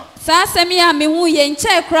you now.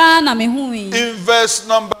 In verse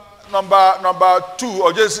number 2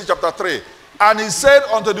 of Genesis chapter 3. And he said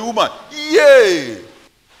unto the woman, yea,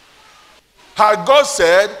 had God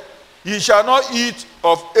said, ye shall not eat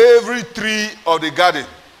of every tree of the garden.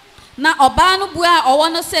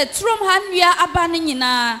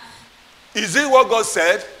 Is it what God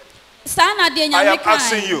said? I am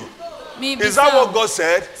asking you. Is that what God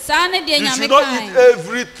said? You should not eat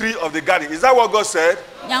every tree of the garden. Is that what God said?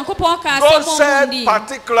 God said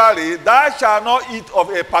particularly, thou shalt not eat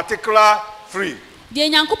of a particular tree. There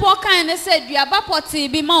may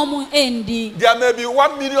be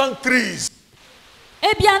 1 million trees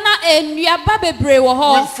with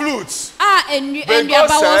fruits. But God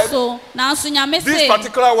said, this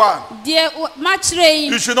particular one,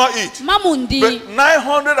 you should not eat. But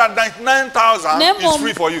 999,000 is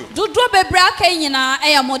free for you.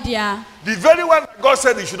 The very one God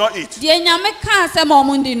said you should not eat.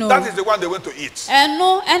 That is the one they went to eat. And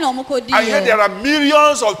yet there are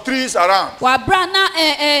millions of trees around.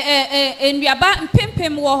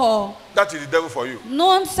 That is the devil for you.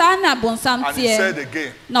 And he said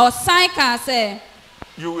again,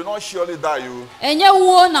 you will not surely die.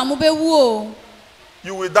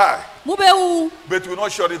 You will die, but you will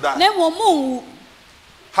not surely die.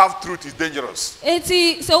 Half truth is dangerous. He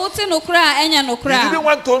didn't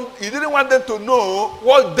want them to know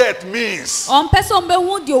what death means. They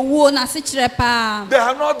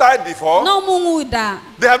have not died before.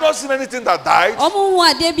 They have not seen anything that died.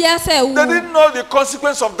 They didn't know the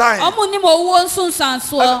consequence of dying.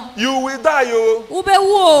 You will die,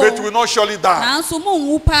 but you will not surely die.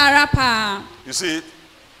 You see it?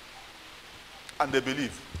 And they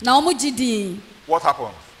believe. What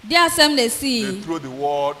happened? They throw the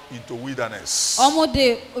world into wilderness. Look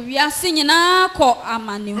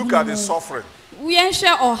at the suffering. Look at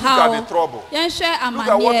the trouble. Look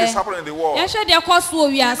at what is happening in the world. You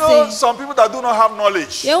know, some people that do not have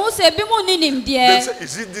knowledge, they say,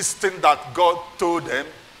 is it this thing that God told them?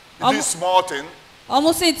 Is this small thing? Is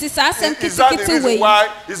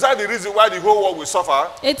that the reason why the whole world will suffer?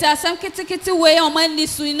 The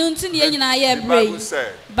Bible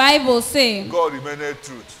says, God remained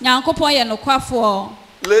truth.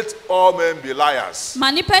 Let all men be liars.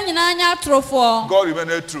 God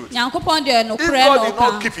remained truth. If God did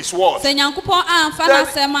not keep his word, then he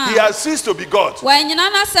has ceased to be God.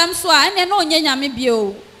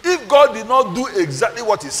 If God did not do exactly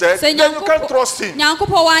what he said, then you can't trust him.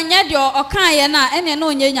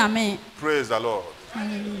 Praise the Lord.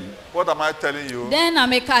 What am I telling you? You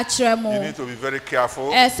need to be very careful.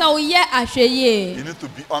 You need to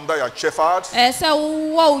be under your shepherd. You need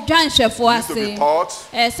to be taught.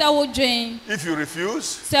 If you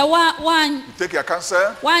refuse, you take your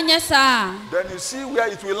counsel, then you see where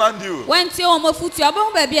it will land you. You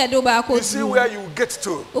see where you get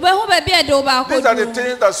to. These are the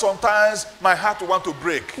things that sometimes my heart will want to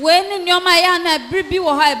break. Because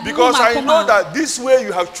I know that this way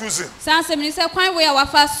you have chosen,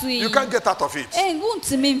 you can't get out of it. Because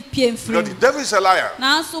the devil is a liar. He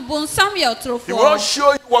will not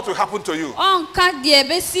show you what will happen to you.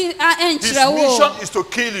 His mission is to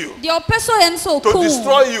kill you, to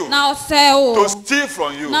destroy you, to steal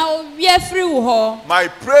from you. My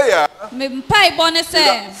prayer is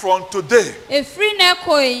that from today,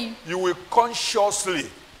 you will consciously,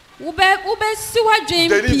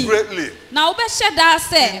 deliberately,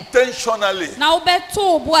 intentionally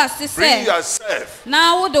bring yourself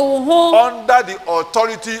under the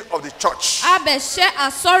authority of the church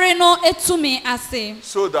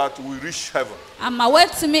so that we reach heaven. If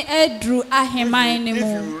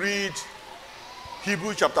you read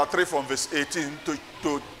Hebrews chapter 3 from verse 18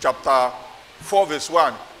 to chapter 4 verse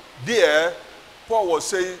 1, there Paul was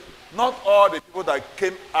saying not all the people that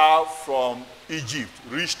came out from Egypt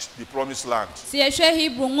reached the promised land.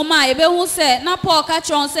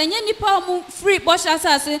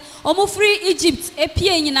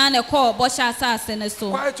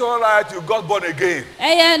 Quite all right, you got born again.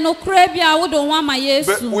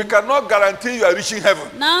 But we cannot guarantee you are reaching heaven.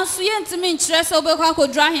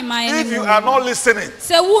 If you are not listening, if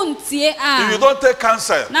you don't take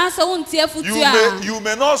counsel, you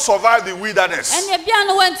may not survive the wilderness.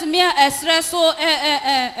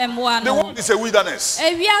 The world is a wilderness.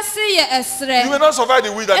 You will not survive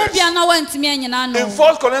the wilderness. In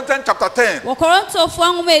 1 Corinthians chapter 10,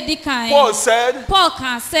 Paul said,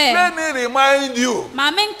 let me remind you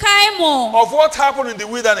of what happened in the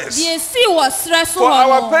wilderness. For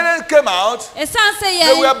our parents came out,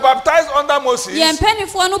 they were baptized under Moses, but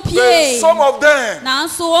some of them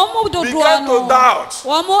began to doubt,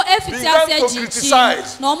 began to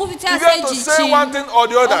criticize, began to say one thing or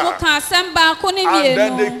the other, and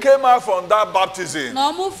then they came out from that baptism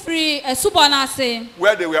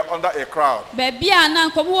where they were under a crowd, and they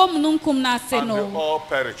all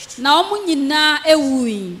perished. So,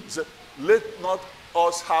 let not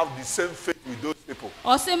us have the same faith with those people.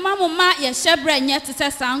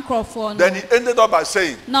 Then he ended up by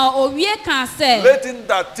saying, let him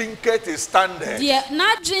that thinketh is standeth,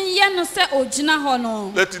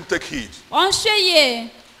 let him take heed.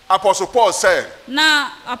 Apostle Paul said,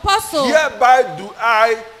 hereby do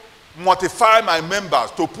I mortify my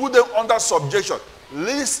members, to put them under subjection,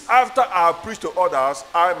 lest after I have preached to others,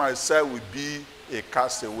 I myself will be a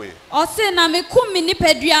castaway.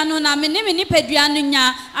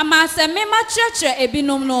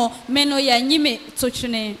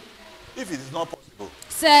 If it is not possible,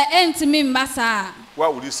 why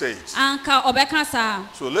would you say it?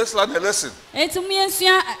 So let's learn a lesson.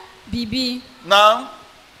 Bibi. Now,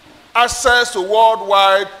 access to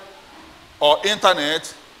worldwide or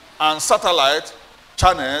internet and satellite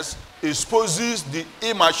channels exposes the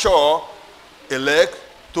immature elect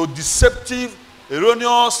to deceptive,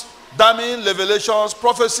 erroneous, damning revelations,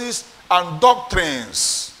 prophecies, and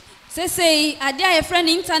doctrines. Say, a friend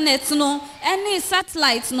internet no, any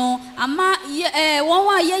satellites no, ama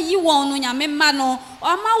one ye won no nyamema no,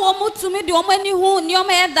 ama wo mutumi de omani hu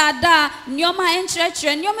nyoma dada, nyoma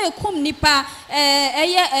enchrechere, nyoma ekum nipa,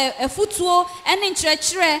 efutuo, any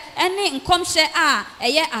enchrechere, any nkomhye a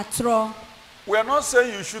eye atro. We are not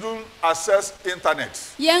saying you shouldn't access internet.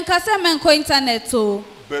 Yen kase menko internet o.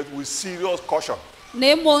 But with serious caution.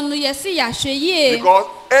 Because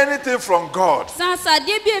anything from God,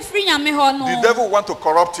 the devil want to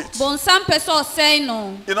corrupt it.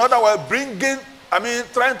 In other words,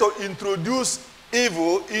 trying to introduce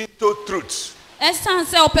evil into truth. This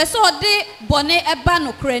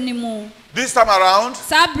time around,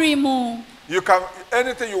 you can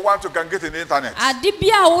anything you want, you can get in the internet.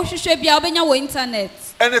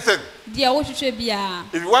 Anything. If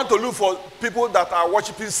you want to look for people that are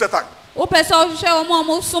worshiping Satan, it's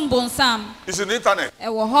in the internet.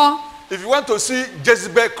 If you want to see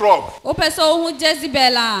Jezebel club,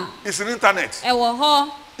 it's in the internet.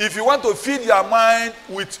 If you want to feed your mind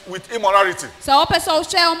with immorality, you will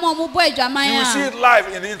see it live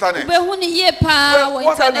in the internet.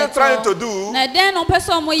 What are they trying to do? To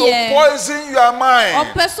poison your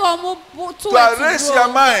mind, to erase your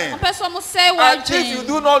mind. And if you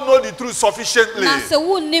do not know the truth sufficiently,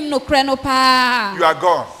 you are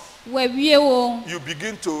gone. You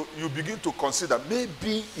begin to consider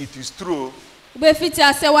maybe it is true. Maybe they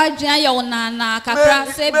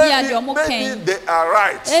are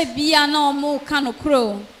right.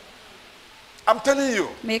 I'm telling you.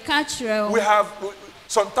 We have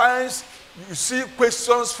sometimes you see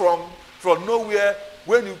questions from nowhere.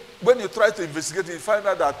 When you try to investigate, you find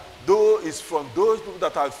out that though it's from those people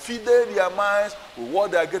that are feeding their minds with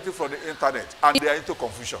what they are getting from the internet, and they are into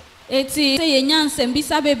confusion. Internet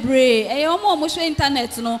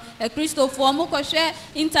no Christopher mo kwohwe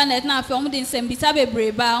internet na afi omo de nsembisa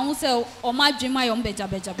bebre ba hu se omadwema yo beja.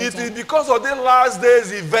 It is because of the last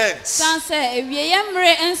days events. Sanse ewiye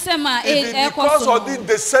mre ensema because of the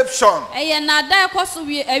deception.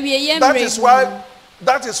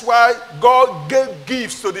 That is why God gave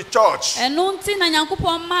gifts to the church. Turn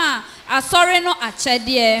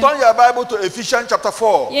your Bible to Ephesians chapter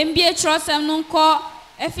 4. God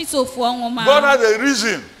has a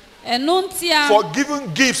reason for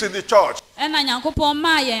giving gifts in the church. In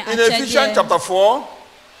Ephesians chapter 4,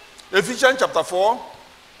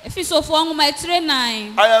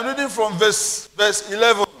 I am reading from verse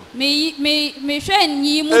 11. Ephesians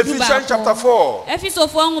chapter 4,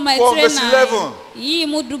 verse 11.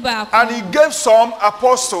 And he gave some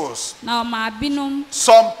apostles,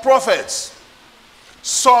 some prophets,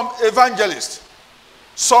 some evangelists,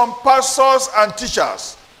 some pastors and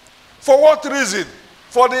teachers. For what reason?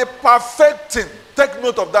 For the perfecting, take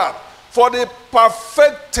note of that, for the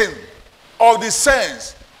perfecting of the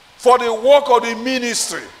saints, for the work of the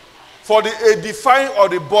ministry, for the edifying of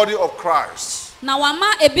the body of Christ. Na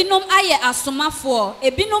wama ebinom aye asomafo,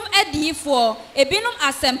 ebinom edihifo, ebinom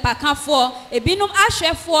asempakafo, ebinom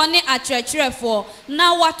ahwefo ne akyerɛkyerɛfo,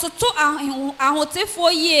 na watoto ahotefo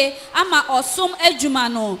ye ama osom adwuma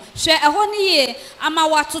no. Hwɛ ɛhɔ ne ye ama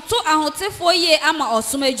watoto ahotefo ye ama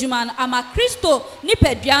osom adwuma no, ama Kristo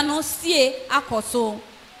nipadua no sie akoso.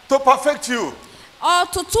 To perfect you.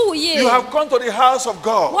 You have come to the house of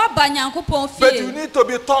God, but you need to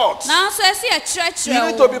be taught. You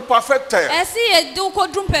need to be perfected.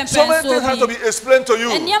 So many things have to be explained to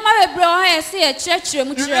you. You need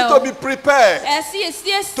to be prepared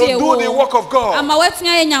to do the work of God. You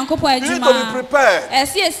need to be prepared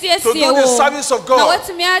to do the service of God.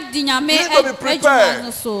 You need to be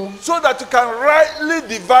prepared so that you can rightly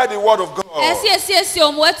divide the word of God.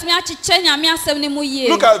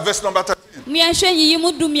 Look at verse number 13.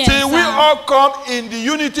 Till we all come in the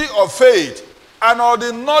unity of faith and of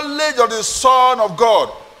the knowledge of the Son of God,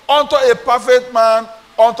 unto a perfect man,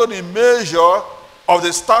 unto the measure of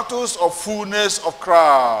the status of fullness of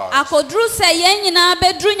Christ. Akodru se yen nyina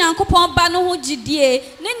bedru Nyankopon ba no ho gidie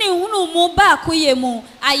ne ne hunu mu ba akoyemu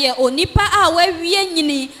aye onipa a wawie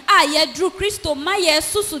nyini a ye dru Kristo ma ye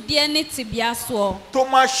susude ne tibia so. To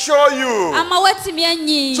mature you, ama watimi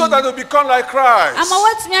anyi, so that you become like Christ. Ama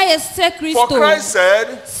watimi aye se Kristo. For Christ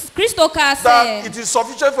said, that it is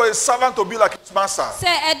sufficient for a servant to be like his master.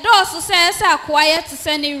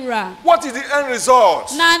 What is the end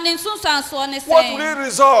result? What will it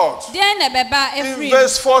result? In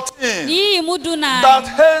verse 14, that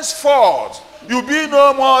henceforth you be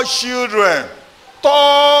no more children,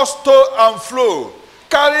 tossed to and fro,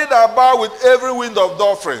 carried about with every wind of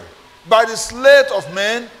doctrine, by the sleight of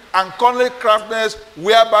men and cunning craftiness,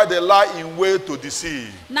 whereby they lie in wait to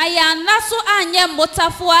deceive. Na ya naso anye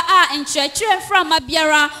motafo a nchechire frama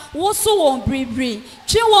biara woso won bribri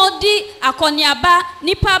twi won di akoniaba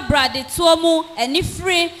nipa brade tuomu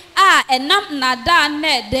enifre a enam nada na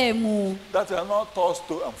edemu. That are not tossed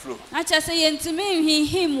to and fro. Acha say yentimi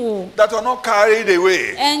him wo. That are not carried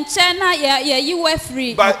away. Enche na ye yiwe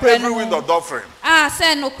free by every wind of doctrine.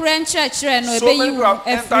 Say no kure nchechire no ebe yiwu. So many have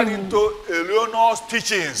entered into erroneous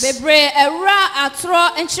teachings. Bebre era atro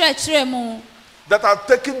nchechire mu. That are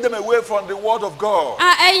taking them away from the word of God.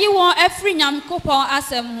 I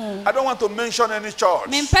don't want to mention any church.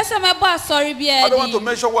 I don't want to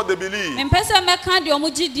mention what they believe.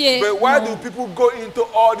 But why do people go into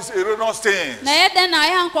all these erroneous things?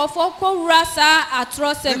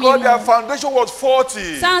 Because their foundation was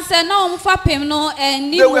faulty. They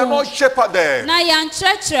were not shepherded.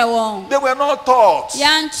 They were not taught.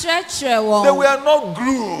 They were not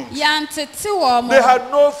groomed. They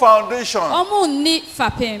had no foundation. And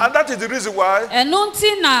that is the reason why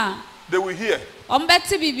they will hear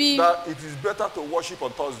that it is better to worship on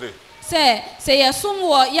Thursday. They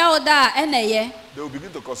will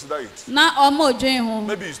begin to consider it.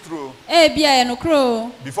 Maybe it's true.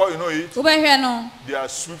 Before you know it, they are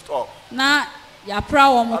swept up. And the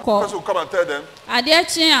person will come and tell them,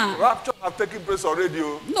 rapture has taken place already.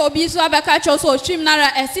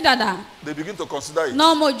 They begin to consider it.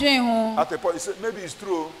 At a point, maybe it's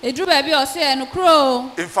true. In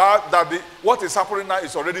fact, that what is happening now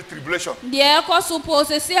is already tribulation. They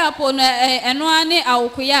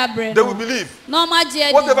will believe.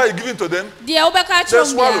 Whatever is given to them, they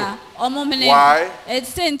swallow. Why? They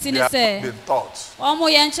have been taught.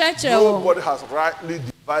 Nobody has rightly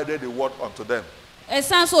divided the word unto them.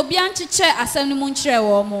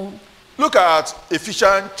 Look at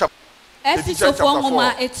Ephesians chapter 4.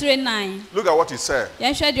 Look at what he said.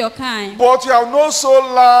 But you have not so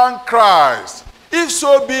learned Christ, if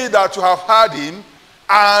so be that you have heard him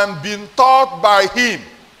and been taught by him,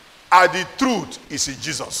 and the truth is in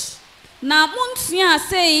Jesus.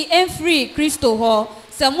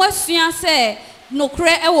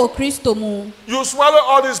 You swallow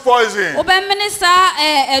all this poison because you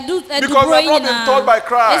have not been taught by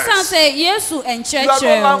Christ. You have not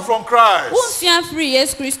learned from Christ. If you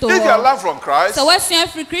have learned from Christ, you will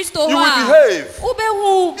behave.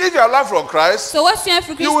 If you have learned from Christ, you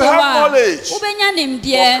will have knowledge. For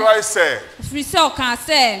Christ said,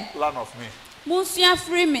 learn of me.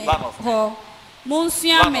 Learn of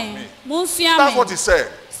me. That's what he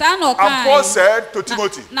said. And Paul said to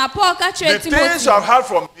Timothy, the things you have heard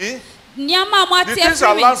from me, the things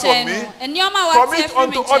I learned from me, commit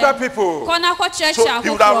unto other people. So he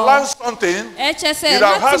would have learned something, he would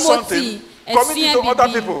have heard something, commit it to other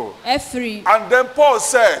people. And then Paul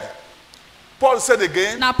said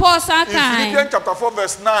again, in Philippians chapter 4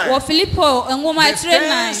 verse 9, the things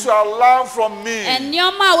you have learned from me,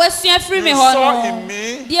 you saw in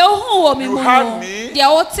me, you heard me,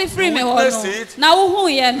 you witnessed it,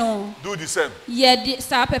 do the same.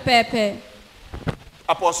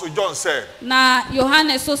 Apostle John said, the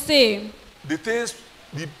things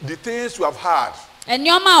you have heard, the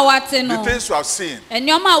things you have seen,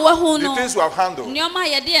 the things you have handled,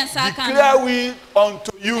 declare we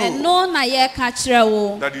unto you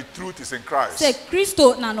that the truth is in Christ. And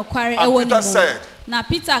Peter said, we are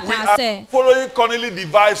following cunningly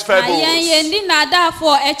devised fables,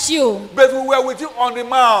 but we were with you on the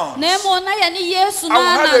mount, and we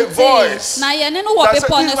had a voice that said, "This is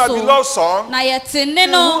my beloved son, in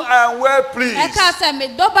whom I am well pleased."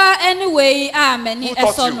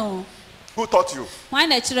 Who taught you?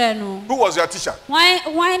 Who was your teacher?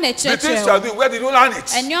 The things you are doing, where did you learn it?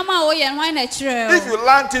 If you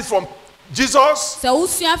learned it from Jesus,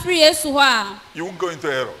 you won't go into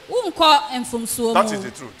error. That is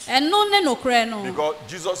the truth. Because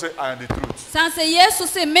Jesus said, I am the truth.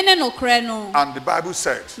 And the Bible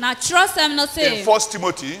said in 1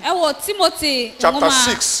 Timothy chapter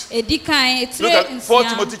 6. Look at 1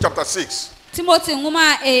 Timothy chapter 6.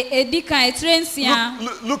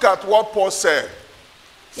 Look at what Paul said.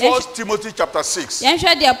 1 Timothy chapter 6. And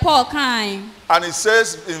it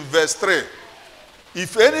says in verse 3,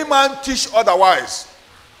 if any man teach otherwise,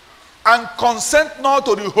 and consent not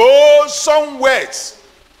to the wholesome words,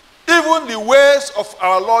 even the ways of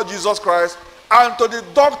our Lord Jesus Christ, and to the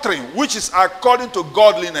doctrine which is according to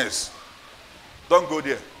godliness. Don't go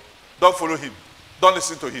there. Don't follow him. Don't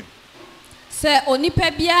listen to him. Se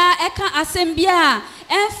onipa bia eka asem bia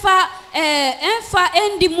enfa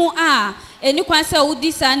endimu a eni kwan se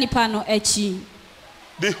udi sa nipa no echi.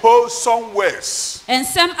 The wholesome words.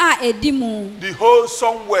 Ensem a edimu. The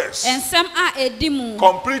wholesome words. Ensem a edimu.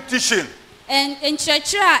 Complete teaching. And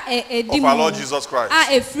church of our Lord Jesus Christ.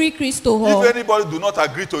 A free Christo. If anybody do not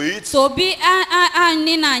agree to it, so be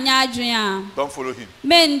don't follow him.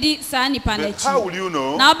 But how will you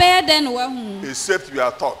know? Now better than except you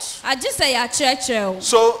are taught. I just say a church.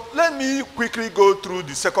 So let me quickly go through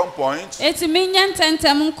the second point. It's minion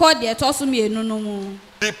tentem called the tosumi no.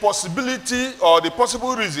 The possibility or the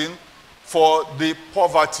possible reason for the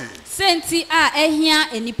poverty. Senti a ehia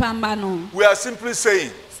enipamba no. We are simply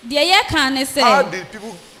saying, how did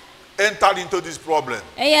people enter into this problem?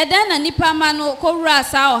 How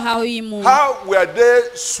were they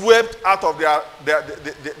swept out of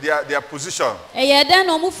their position?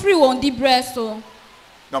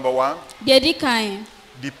 Number one,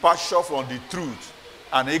 departure from the truth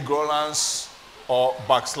and ignorance or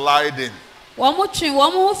backsliding.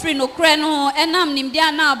 Departure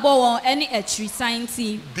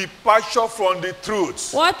from the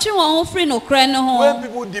truth. When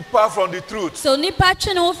people depart from the truth, they will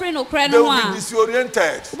be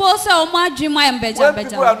disoriented. When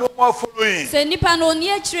people are no more following,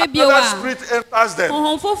 another spirit enters them,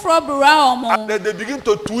 and then they begin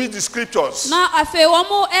to twist the scriptures.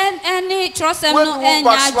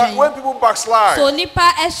 When people backslide,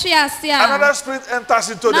 another spirit enters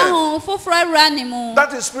into them. That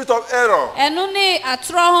is spirit of error. They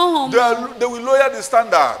will lower the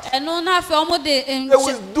standard. They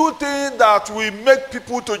will do things that will make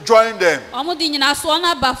people to join them.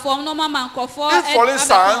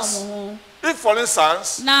 If for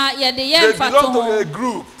instance, they belong to a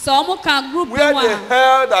group where they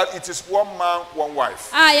heard that it is one man, one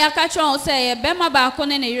wife, and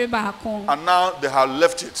now they have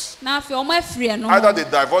left it. Either they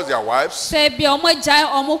divorce their wives, or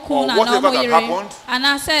whatever that happened,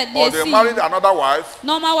 or they married another wife.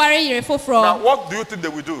 Now what do you think they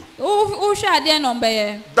will do?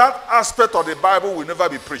 That aspect of the Bible will never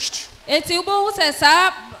be preached. And if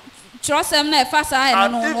there's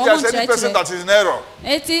any person that is in error,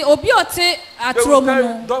 they will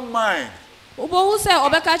tell, don't mind. After all,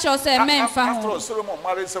 Solomon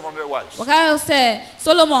married 700 wives. Then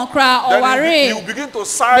he will begin to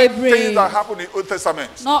cite things that happened in the Old Testament.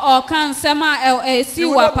 He will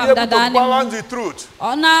not be able to balance the truth,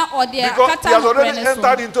 because he has already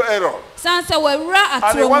entered into error,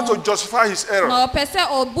 and he wants to justify his error, and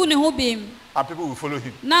people will follow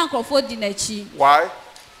him. Why?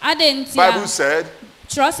 Bible said,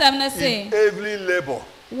 in every labor,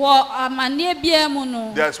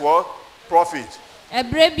 there's what? Profit.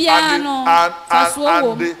 And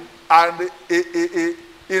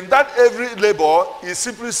in that every labor is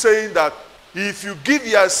simply saying that if you give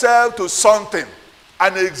yourself to something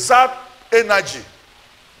and exert energy,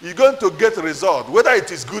 you're going to get a result, whether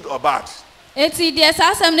it is good or bad. If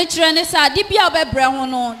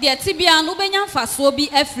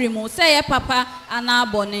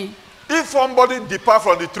somebody departs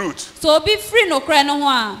from the truth,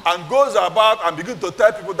 and goes about and begins to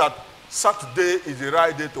tell people that Saturday is the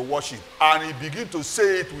right day to worship, and he begins to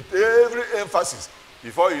say it with every emphasis,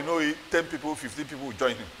 before you know it, 10 people, 15 people will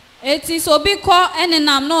join him. So because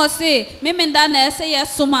no say memenda na ese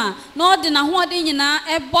yesoma no de na hoade nyina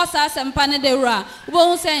e boss asempane de wura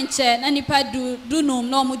wo se nche na nipa du num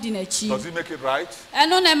no mu di na chi. Does he make it right?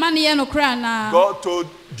 Eno na ma ne ye no kra na. God told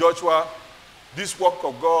Joshua, this work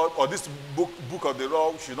of God, or this book of the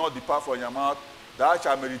law should not depart from your mouth, thou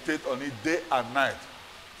shalt meditate on it day and night,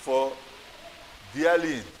 for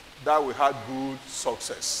dearly that we had good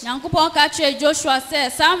success. Yankopon ka che Joshua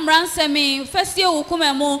says, "Sam ransemi festie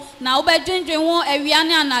wukumemu na obedwendwen ho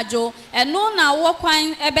awiane anajo eno na wo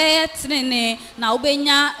kwan ebe trene na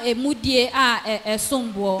obenya emudie a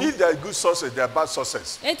esombo." If there is good success, there are bad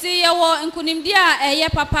success. Eti ye wo nkunimdi a eye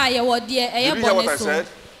papa ye wo de eye boneso.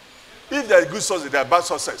 If there is good success, there are bad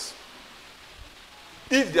success.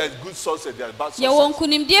 If there is good success, there are bad success. Ye wo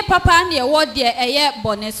nkunimdi papa na ye wo de eye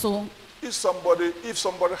boneso. If somebody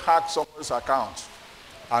hacked someone's account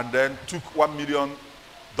and then took $1 million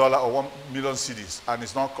or 1 million CDs and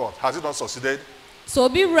it's not caught, has it not succeeded? So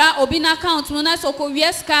be ra obina account muna so ko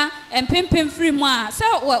wieska and pim free mo so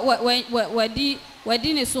we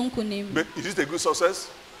ne so nkunim. But is it a good success?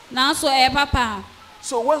 Now so papa.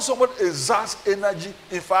 So when somebody exerts energy,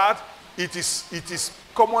 in fact, it is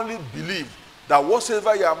commonly believed that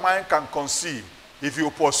whatsoever your mind can conceive, if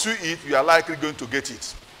you pursue it, you are likely going to get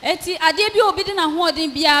it. Eti ade bi obi di na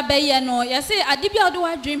hoodin bia be ye no ye say ade bi odo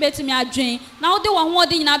wa dwen betimi adwen na ode wa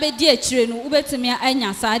hoodin na be di akire no ubetimi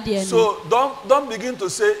anya sa ade no. So don't begin to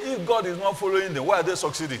say if God is not following them, why are they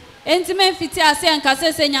succeeding? Enti men fiti ase anka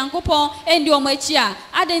se Nyankopon endi omo achi a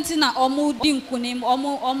ade nti na omo di nkunim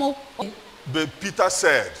omo. But Peter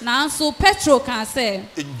said, Nanso Petro can say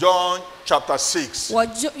in John chapter 6,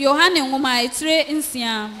 Yohane ngoma etire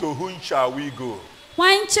nsia, to whom shall we go?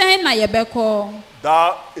 Wan chen na yebeko.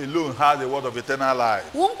 Thou alone has the word of eternal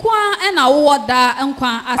life. And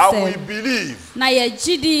we believe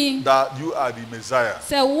that you are the Messiah.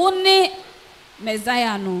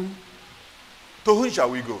 To whom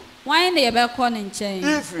shall we go?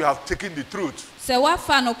 If you have taken the truth, you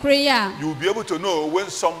will be able to know when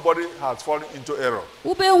somebody has fallen into error.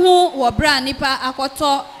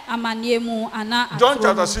 John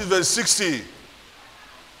chapter 6 verse 60.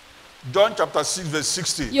 John chapter 6 verse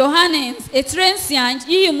 60.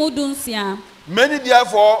 Many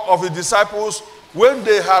therefore of the disciples, when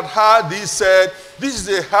they had heard this, said, this is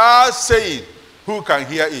a hard saying, who can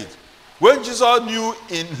hear it? When Jesus knew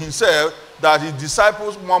in himself that his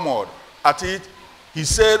disciples murmured at it, he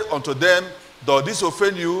said unto them, does this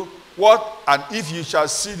offend you? What, and if ye shall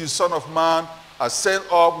see the Son of Man ascend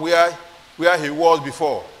up where he was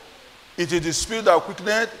before? It is the spirit that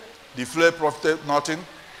quickeneth, the flesh profiteth nothing.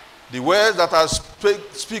 The words that I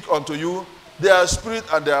speak unto you, they are spirit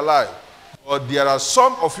and they are life. But there are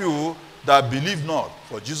some of you that believe not.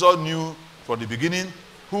 For Jesus knew from the beginning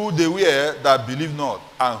who they were that believed not,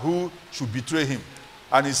 and who should betray him.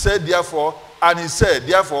 And he said, therefore,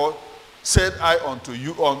 said I unto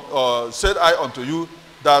you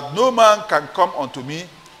that no man can come unto me,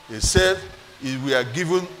 except it were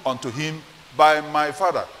given unto him by my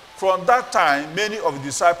Father. From that time, many of the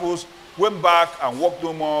disciples went back and walked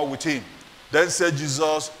no more with him. Then said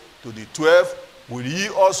Jesus to the 12, will ye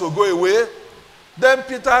also go away? Then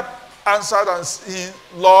Peter answered and said,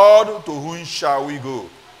 Lord, to whom shall we go?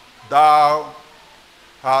 Thou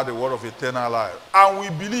hast the word of eternal life. And we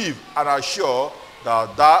believe and are sure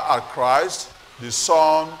that thou art Christ, the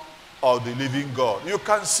Son of the living God. You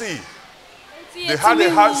can see, they had a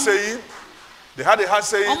hard saying,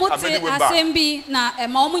 and many went back.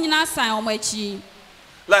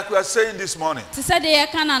 Like we are saying this morning. Somebody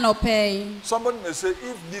may say,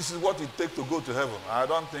 if this is what it takes to go to heaven, I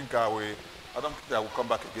don't think I will come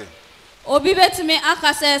back again. But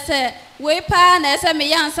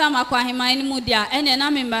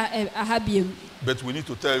we need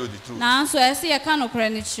to tell you the truth.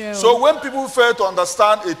 So when people fail to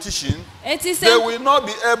understand a teaching, they will not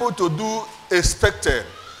be able to do expected.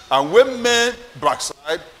 And when men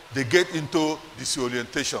backslide, they get into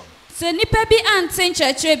disorientation. Why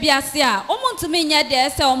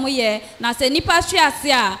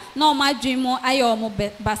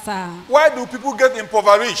do people get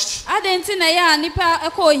impoverished? Why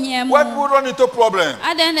people run into problems?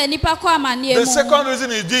 The second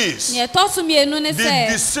reason is this: the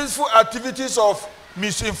deceitful activities of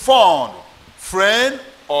misinformed friend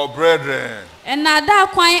or brethren.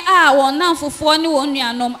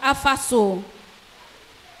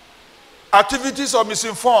 Activities of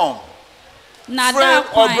misinformed friend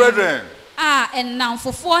or brethren.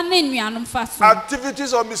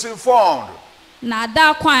 Activities of misinformed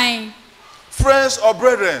friends or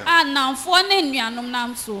brethren.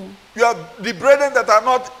 You have the brethren that are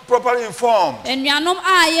not properly informed. The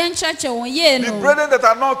brethren that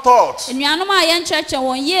are not taught.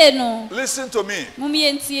 Listen to me.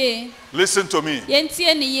 Listen to me.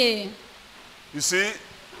 You see,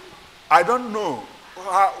 I don't know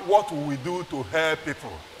what we do to help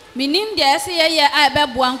people. Many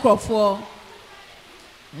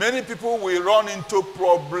people will run into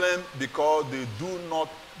problems because they do not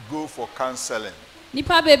go for counseling. We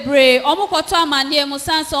are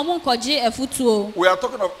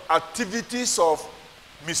talking of activities of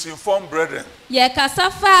misinformed brethren. Their behaviors.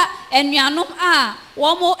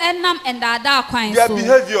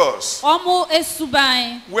 We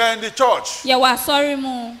are in the church.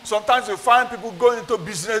 Sometimes you find people going into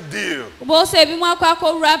business deal. They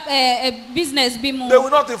will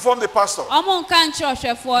not inform the pastor.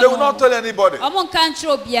 They will not tell anybody. They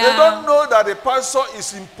don't know that the pastor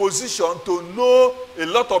is in position to know a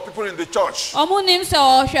lot of people in the church. They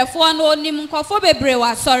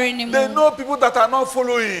know people that are not following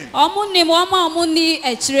following.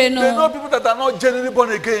 They know people that are not genuinely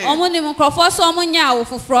born again.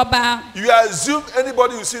 You assume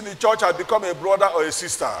anybody you see in the church has become a brother or a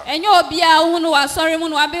sister. You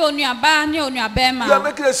are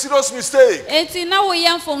making a serious mistake. Because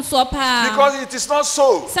it is not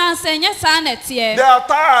so. There are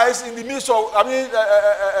ties in the midst of,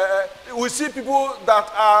 we see people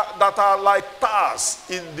that are like stars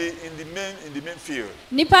in the main field.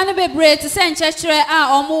 They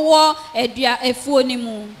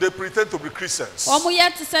pretend to be Christians.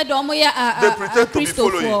 They pretend to be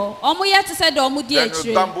following. Then you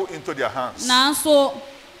stumble into their hands.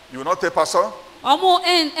 You will not take pastor. But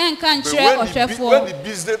when the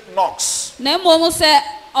business knocks,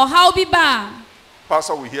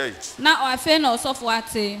 pastor will hear it. And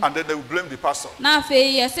then they will blame the pastor. But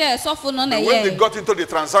when they got into the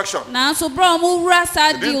transaction, they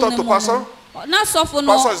didn't talk to pastor.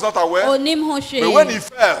 Pastor is not aware. But when he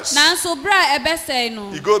fails,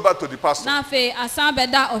 he goes back to the pastor. These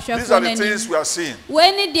are the things we are seeing.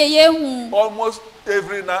 Almost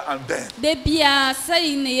every now and then, we are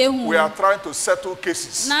trying to settle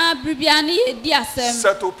cases,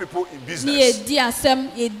 settle people in business. I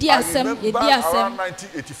remember around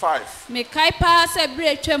 1985.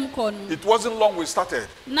 It wasn't long we started.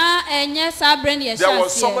 There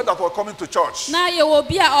was someone that was coming to church, and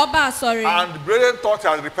the brethren thought he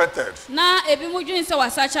had repented.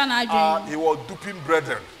 He was duping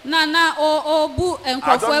brethren. I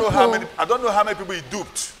don't know how many people he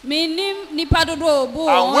duped. And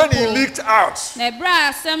when he leaked out, do you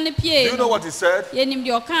know what he said? He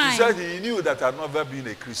said he knew that I had never been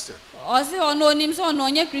a Christian, but he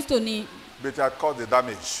had caused the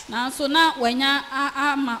damage. What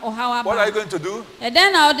are you going to do? In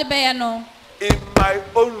my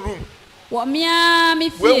own room, when we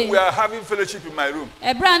are having fellowship in my room,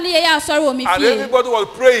 and everybody was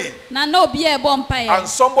praying, and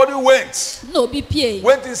somebody went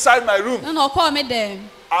inside my room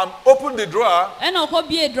and opened the drawer and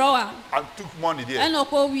took money there and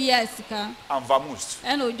vamoosed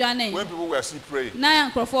when people were still praying.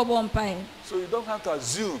 So you don't have to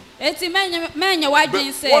assume. But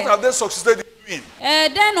what have they succeeded in doing? They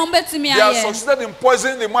have succeeded in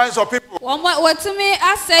poisoning the minds of people. And they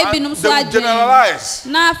generalize.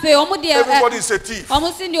 Everybody is a thief.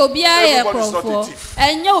 Everybody is not a thief.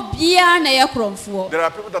 There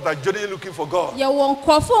are people that are genuinely looking for God. But I will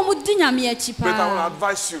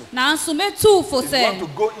advise you, if you want to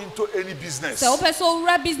go into any business with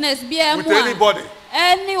anybody,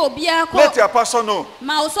 let your pastor know.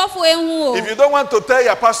 If you don't want to tell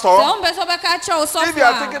your pastor, if you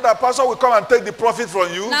are thinking that pastor will come and take the profit from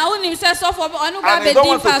you, and you don't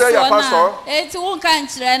want to tell your pastor,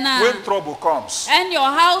 when trouble comes,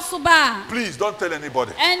 please don't tell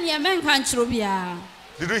anybody. Did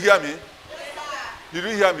you hear me? Did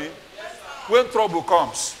you hear me? When trouble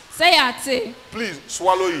comes, please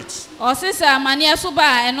swallow it, so that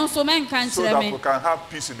we can have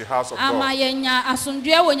peace in the house of God.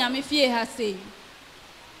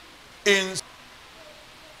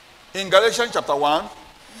 In Galatians chapter 1,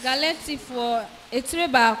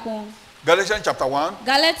 Galatians chapter 1,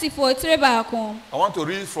 I want to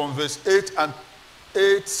read from verse 8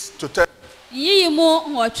 to 10.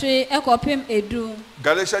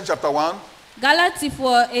 Galatians chapter 1,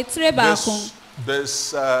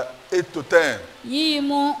 verse 8 to 10.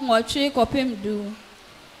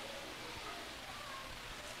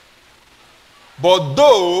 But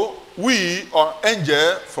though we or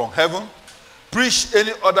angel from heaven preach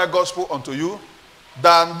any other gospel unto you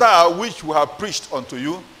than that which we have preached unto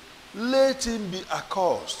you, let him be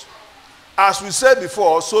accursed. As we said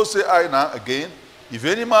before, so say I now again, if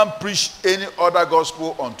any man preach any other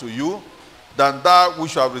gospel unto you than that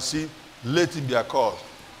which you have received, let him be accursed.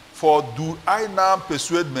 For do I now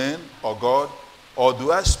persuade men or God, or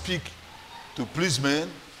do I speak to please men?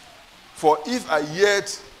 For if I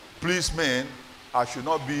yet please men, I should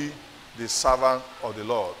not be the servant of the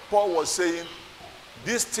Lord. Paul was saying,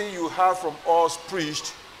 this thing you have from us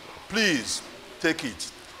preached, please take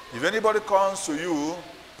it. If anybody comes to you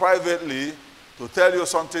privately to tell you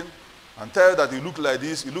something and tell you that you look like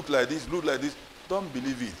this, you look like this, you look like this, don't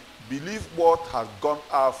believe it. Believe what has gone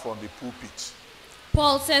out from the pulpit.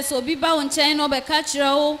 Paul says, "Obi ba unchen no be ka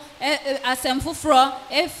kire wo asem foforo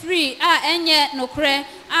free enye nokre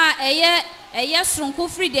eye sronko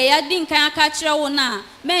free de ya din kan ka kire wo na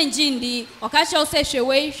menji ndi o ka kire wo se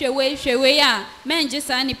hwewe a menji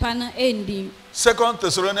sa nipa no endi." 2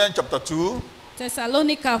 Thessalonians chapter 2.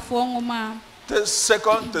 Thessalonica fo ngoma.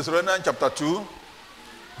 2 Thessalonians chapter 2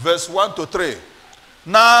 verse 1 to 3.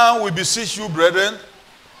 Now we beseech you, brethren,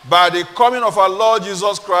 by the coming of our Lord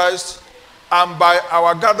Jesus Christ, and by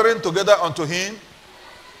our gathering together unto him,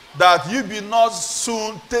 that you be not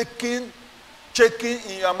soon checking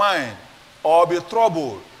in your mind, or be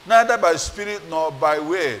troubled, neither by spirit, nor by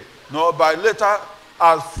word, nor by letter,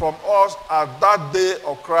 as from us, as that day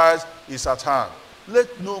of Christ is at hand.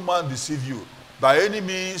 Let no man deceive you by any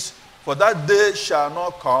means, for that day shall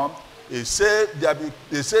not come. They say they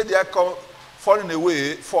are come falling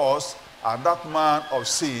away first, and that man of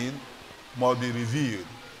sin must be revealed,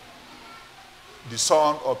 the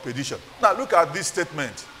son of perdition. Now look at this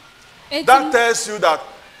statement. That tells you that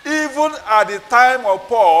even at the time of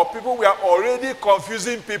Paul, people were already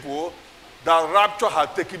confusing people that rapture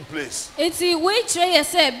had taken place. This is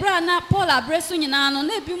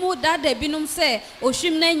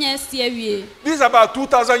about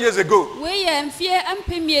 2,000 years ago. And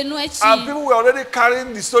people were already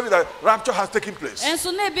carrying the story that rapture has taken place. And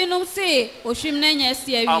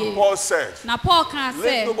Paul said,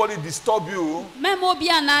 let nobody disturb you by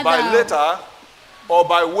letter or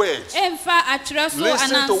by words. Listen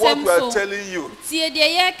to what we are telling you.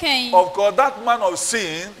 Of course, that man of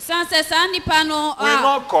sin will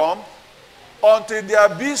not come until there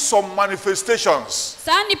be some manifestations.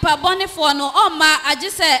 In fact,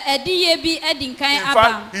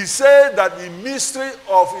 he said that the mystery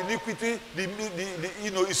of iniquity,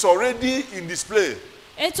 is already in display.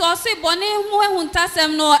 But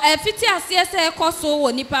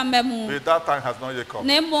that time has not yet come.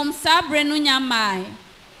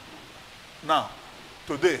 Now,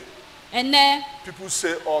 today, people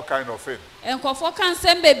say all kinds of things. They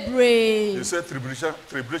say tribulation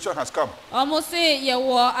has come. They say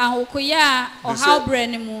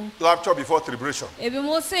rapture before tribulation. There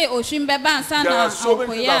are so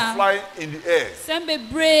many things that fly in the air.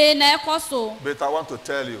 But I want to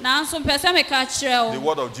tell you, the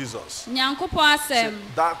word of Jesus said,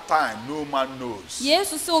 that time no man knows. He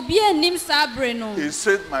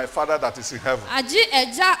said, my Father that is in heaven.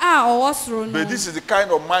 But this is the kind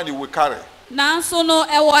of mind he will carry. That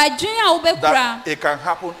it can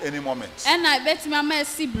happen any moment. So,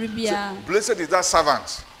 blessed is that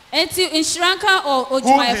servant whom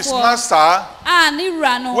his master,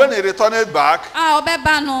 when he returned back,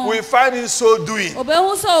 we find him so doing. He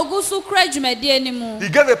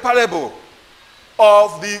gave a parable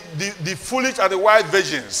of the foolish and the wise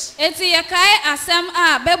virgins. So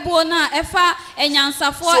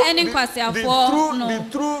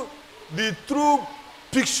the true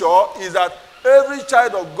picture is that every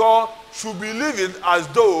child of God should be living as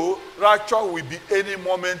though rapture will be any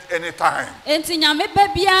moment, any time. Nobody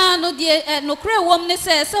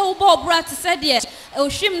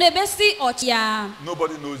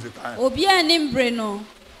knows the time.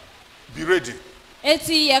 Be ready. So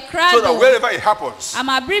that wherever it happens,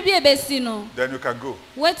 then you can go.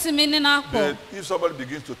 But if somebody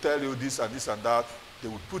begins to tell you this and this and that, they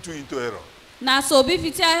will put you into error. We are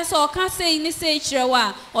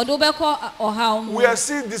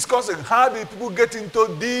still discussing how do people get into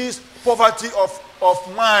this poverty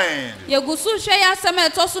of mind. How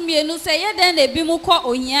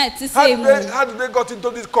do they got into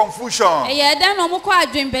this confusion?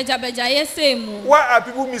 Why are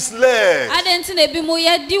people misled? The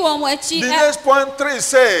next point 3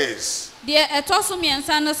 says,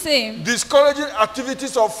 discouraging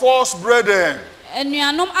activities of false brethren. These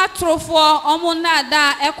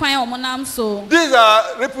are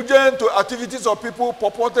repugnant to activities of people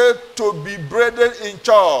purported to be brethren in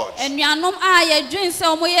church.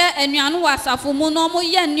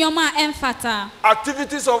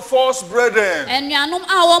 Activities of false brethren.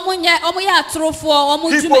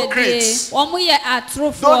 Hypocrites.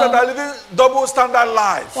 Those that are living double standard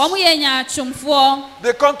life.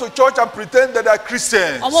 They come to church and pretend that they are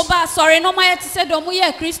Christians. But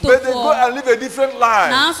they go and live a different life.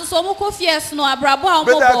 But they have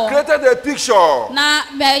created a picture that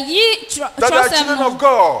they are children of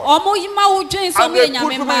God. And they put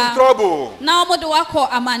people in trouble.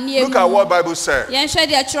 Look at what the Bible says. In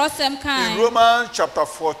Romans chapter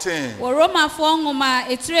 14. Romans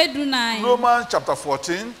chapter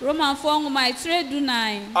 14.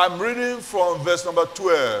 I'm reading from verse number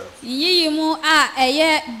 12.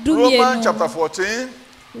 Romans chapter 14.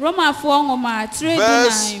 Verse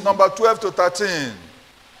number 12 to 13.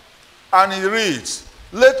 And he reads,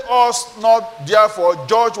 let us not therefore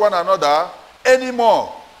judge one another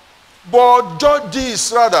anymore, but judge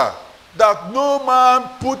this rather, that no man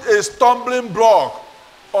put a stumbling block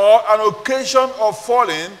or an occasion of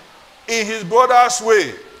falling in his brother's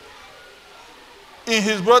way. In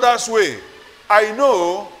his brother's way. I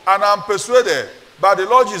know and am persuaded by the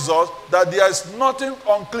Lord Jesus that there is nothing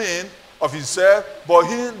unclean of himself, but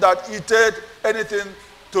him that eateth anything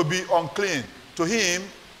to be unclean, to him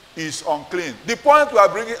is unclean. The point we are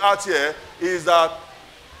bringing out here is that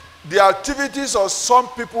the activities of some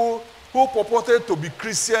people who purported to be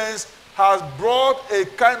Christians has brought a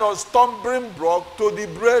kind of stumbling block to the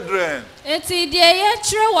brethren. Eti die ye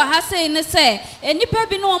kire wa ha sei ne se enipa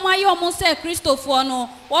bi no omaye omo se Christopher no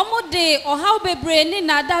omo de ohaw bebre ni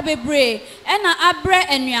nada bebre e na abre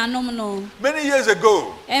anuanom no. Many years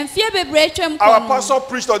ago, enfie bebre twem ko our pastor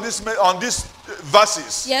preached on these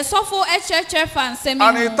verses. Yes, so for church fan semi.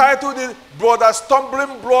 And he titled it Brother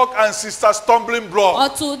Stumbling Block and Sister Stumbling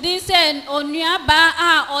Block. Otu din se onua ba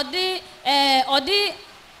a odi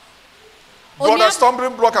Brother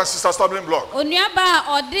Stumbling Block and Sister Stumbling Block.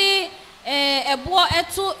 Onuaba odi ebo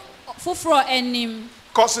etu fufuro enim.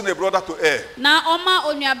 Causing a brother to err. Na oma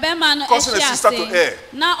onuabe ma no causing a sister to err.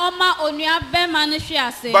 Na oma onuabe ma no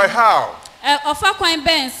hwiase. By how? Ofa kwan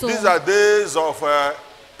ben so. These are days of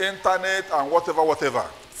internet and whatever.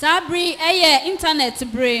 Sabri internet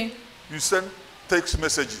bre. You send text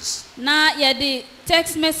messages. Na ye the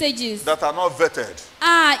text messages that are not vetted.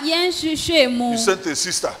 Yen hwehwe mu. You sent to a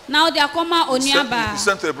sister. Now they akoma onuaba. You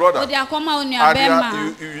sent to a brother. They akoma onuabe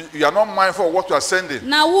ma. You are not mindful of what you are sending.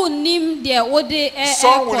 Na wo nim de wo de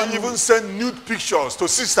some will even send nude pictures to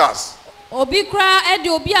sisters. Obi kra e de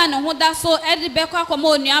obi an ho da so e de bekwa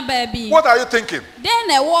akoma onuaba bi. What are you thinking? Then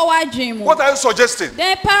e wo wa dwen mu. What are you suggesting?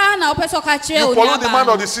 Then pa na opeso ka kire onuaba. You follow the mind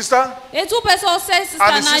of the sister? Etu peso say sister na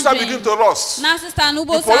dwen. And the sister begin to lust. Na sister no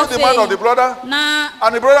bo you follow the mind of the brother? Na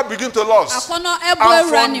and the brother begin to lust. Akono and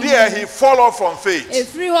from there he fall off from faith.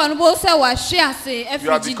 Efri ho no bo say wa hwiase efri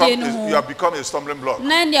no. You have become a stumbling block.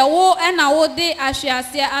 Na ndia wo e na wo de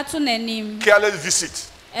ahwiase ato nanim. Careless visit.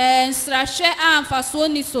 You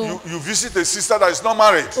visit a sister that is not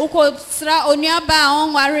married.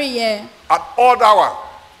 At odd hour.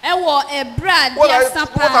 What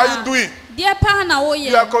are you doing? You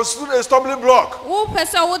are considered a stumbling block. And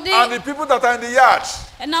the people that are in the yard,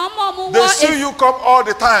 they see you come all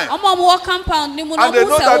the time. And they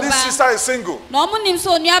know that this sister is single.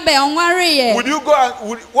 Would you go and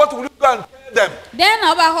what would you go and tell them?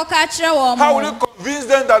 How will you convince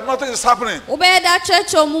them that nothing is happening? And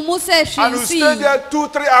you stay there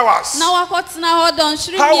 2-3 hours.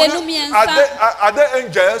 Are they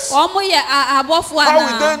angels? How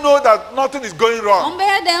will they know that nothing is going wrong? And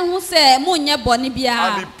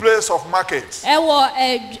the place of market,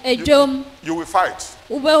 you will fight.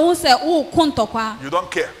 You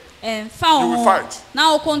don't care. You will fight.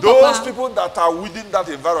 Those people that are within that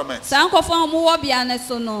environment, will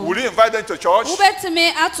you invite them to church? Will you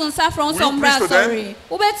preach to them?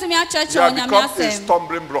 You have become a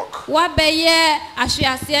stumbling block. Then,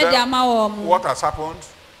 what has happened?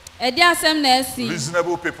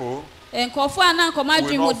 Reasonable people will not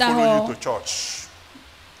follow you to church.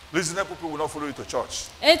 Reasonable people will not follow you to church.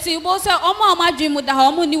 You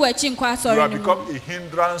have become a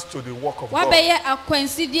hindrance to the work of God. You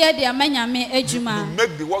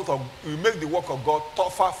make the work of God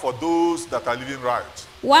tougher for those that are living right.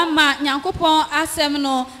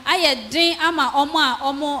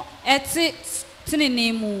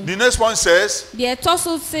 The next one says,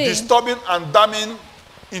 disturbing and damning,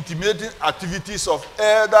 intimidating activities of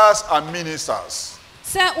elders and ministers.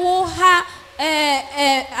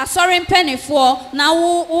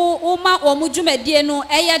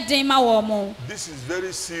 This is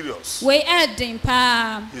very serious.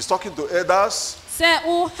 He's talking to elders,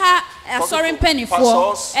 pastors,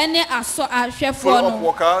 follow-up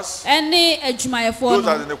workers, those that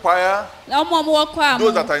are in the choir,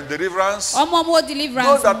 those that are in deliverance,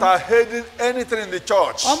 those that are heading anything in the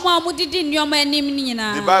church. The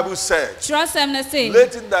Bible said,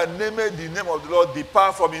 let him that nameth the name of the Lord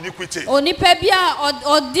depart from iniquity.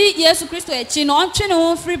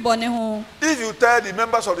 If you tell the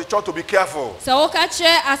members of the church to be careful, you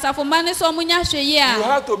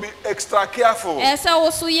have to be extra careful.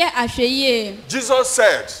 Jesus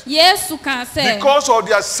said, because of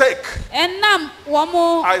their sake,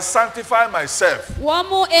 I sanctify myself.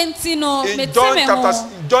 In John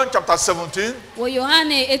chapter 17,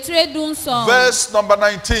 verse number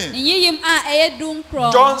 19.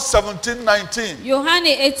 John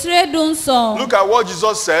 17:19. Look at what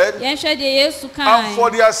Jesus said. And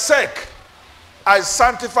for their sake, I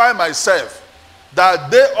sanctify myself,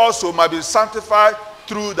 that they also might be sanctified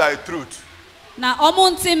through thy truth. For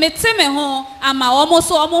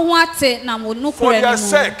their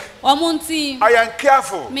sake, I am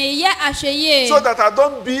careful so that I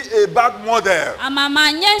don't be a bad model, so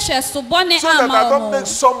that I don't make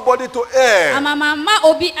somebody to err.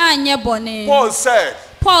 Paul said,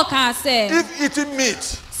 if eating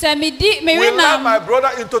meat will let my brother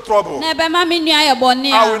into trouble. I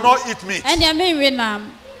will not eat meat.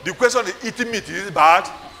 The question is, eating meat, is it bad?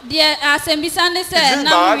 Is it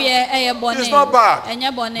bad? It's not bad.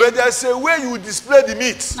 But there's a way you display the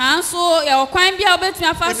meat.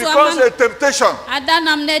 It becomes a temptation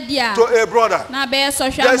to a brother. There's a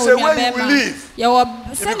way you will live. It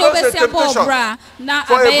becomes a temptation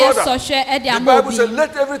for a brother. The Bible says,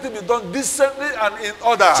 let everything be done decently and in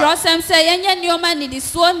order. That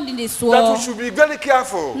we should be very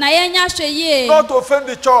careful not to offend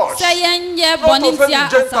the church, not to offend the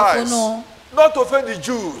Gentiles, not to offend the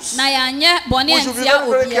Jews. We should be very,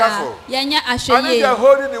 very careful. And if you are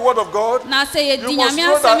holding the word of God, you must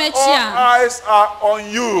know that all eyes are on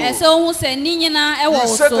you. You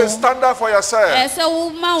set a standard for yourself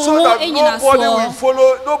so that nobody will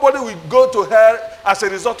follow, nobody will go to hell as a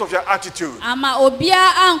result of your attitude.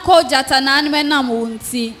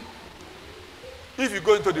 If you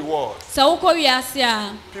go into the world,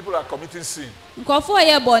 people are committing sin.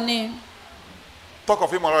 Talk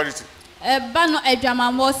of immorality.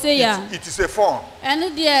 It is a form.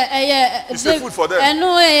 It's a food for them.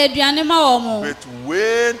 But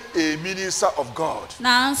when a minister of God,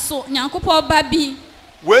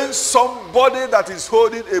 when somebody that is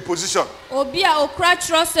holding a position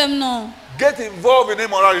get involved in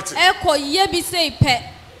immorality,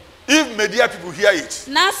 if media people hear it,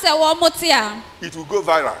 it will go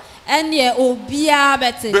viral.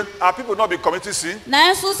 But are people not be committing sin?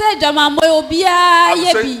 I'm saying,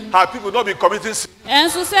 have people not been committing sin?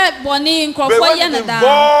 But when you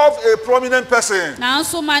involve a prominent person in the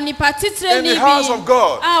house of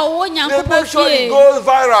God, they make sure it goes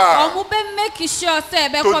viral to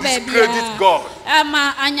discredit God.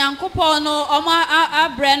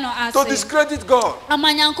 To discredit God. So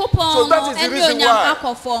that is the reason why.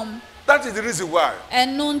 That is the reason why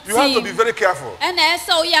you have to be very careful.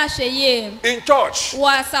 In church,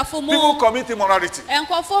 people commit immorality.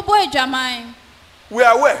 We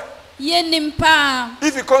are aware.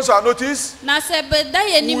 If it comes to our notice, we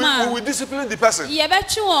will discipline the person. Yes,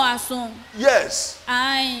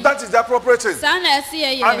 that is the appropriate thing.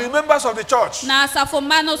 And the members of the church,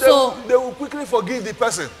 they will quickly forgive the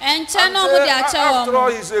person. And say, after all,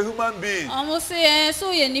 he's a human being.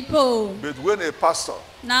 But when a pastor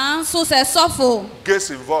gets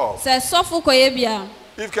involved, if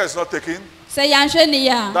care is not taken,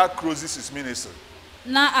 that closes his ministry.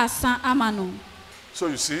 So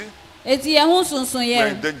you see, we're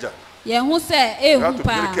in danger. You have to be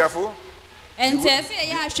very careful. The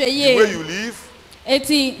way you live,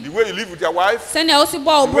 the way you live with your wife, the way you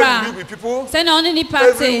live with people,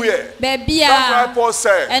 everywhere. That's why Paul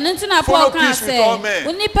said, follow peace with all men,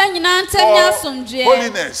 for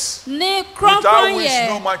holiness, without which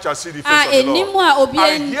no man shall see the face of the Lord.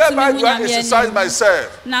 I hereby do I exercise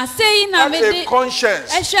myself as a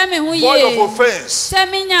conscience void of offense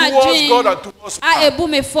towards God and towards man.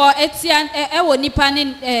 It's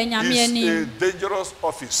a dangerous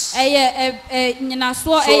office. So you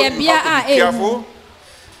have to be careful.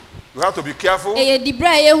 You have to be careful. I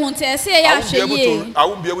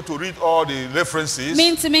won't be able to read all the references.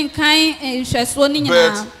 But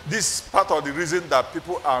this is part of the reason that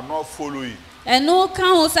people are not following.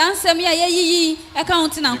 Because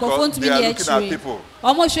they are looking at people.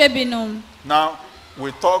 Now,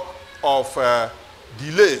 we talk of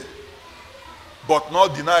delay, but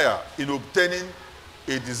not denial in obtaining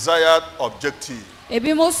a desired objective.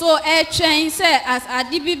 Impatience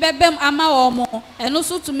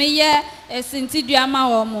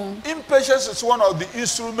is one of the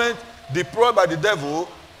instruments deployed by the devil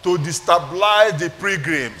to destabilize the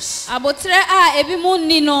pilgrims.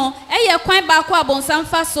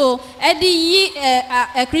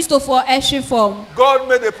 God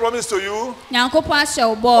made a promise to you,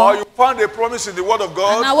 or you found a promise in the Word of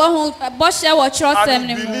God, and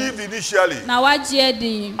you believed initially,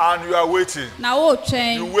 and you are waiting.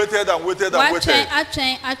 You waited and waited and waited,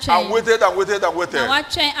 and waited and waited and waited, and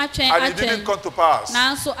it didn't come to pass.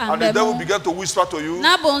 And the devil began to whisper to you,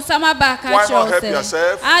 why not help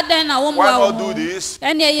yourself? Why not do this?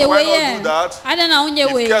 Why not do that? If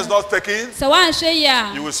care is not taken,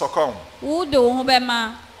 you will succumb.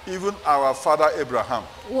 Even our father Abraham,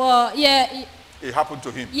 it happened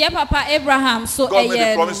to him. God made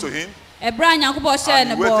a promise to him, and he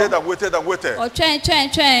waited and waited and waited,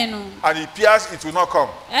 and he pierced, it will not come.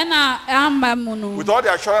 With all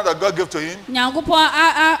the assurance that God gave to him, the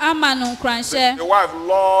wife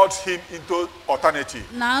lured him into eternity.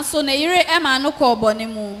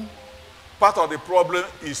 Part of the problem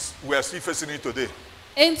is we are still facing it today.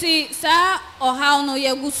 Enti sa ohaw no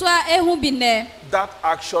yegusua ehu bi ne. That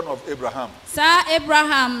action of Abraham. Sa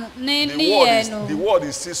Abraham ne ye no. The world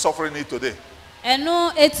is still suffering it today.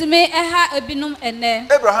 Eno etime eha ebinum ene.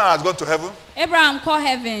 Abraham has gone to heaven. Abraham called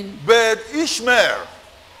heaven. But Ishmael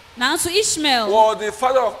Nanso Ishmael was the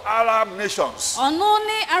father of Arab nations. Ono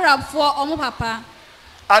ne Arab for omo papa.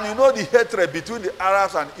 And you know the hatred between the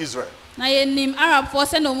Arabs and Israel. Na yenim Arab for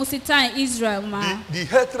se no musitan Israel ma. The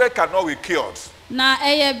hatred cannot be cured. Na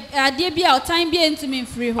ade bia otan bia ntimi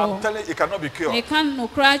mfiri ho. I'm telling you, it cannot be cured. E kan no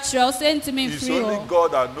kra kire o se ntimi mfiri ho. It's only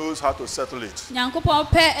God that knows how to settle it. Nyankopon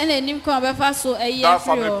pe ene nim ko befa so eye that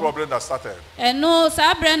family problem that started. Eno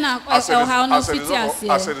sa bre na how no fiti ase.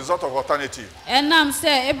 As a result of alternative. Enam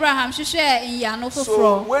say Abraham hwehwe iya no foforo.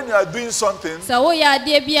 So when you are doing something, so wo ya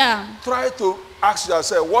ade bia, try to ask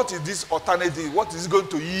yourself, what is this alternative? What is it going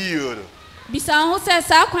to yield? Bisa ho say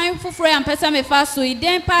sa kwan foforo ya mpesa me fa so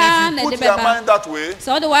iden pa na de beba. If you put your mind that way,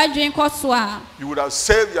 so the why drink so a, you would have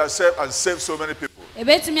saved yourself and saved so many people.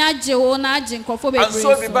 Ebetimi age wo na age nkofo bebre. And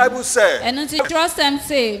so the Bible said, and until trust them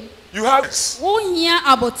say, you have after you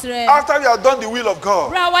have done the will of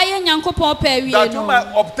God, that you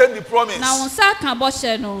might obtain the promise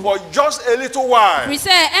for just a little while. He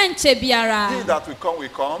that will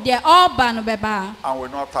come, and will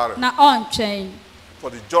not tarry. For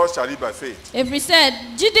the just shall live by faith. We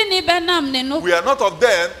are not of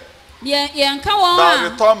them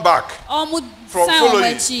that return back from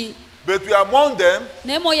following. But we are among them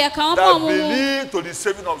that believe to the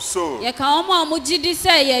saving of souls. If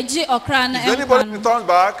anybody returns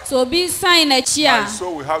back, my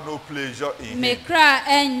soul will have no pleasure in him.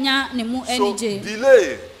 So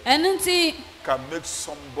delay can make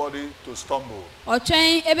somebody to stumble.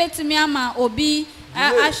 Delay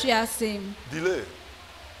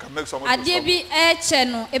can make somebody to stumble. And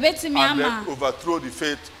then overthrow the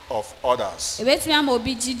faith of others.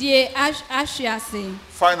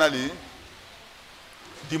 Finally,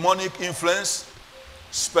 demonic influence,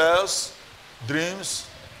 spells, dreams,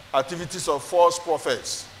 activities of false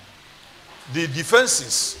prophets. The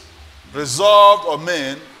defenses resolved on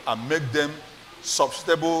men and make them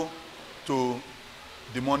susceptible to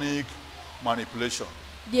demonic manipulation.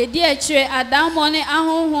 The dear Adamone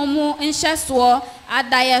Ahomu in Shaswa,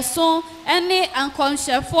 Adayason, any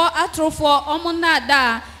unconscious for Atrofo,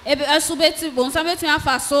 Omonada, Ebe Asubeti, Bonsabeti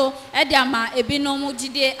Faso, Ediama, Ebinomu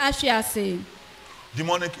Jide Ashiase.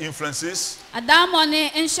 Demonic influences,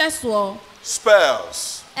 Adamone in Shaswa,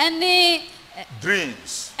 spells, any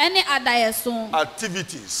dreams, any Adayason,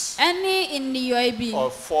 activities, any in the UAB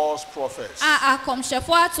of false prophets. Come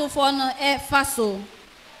Shafwa to Fono e Faso.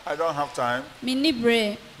 I don't have time.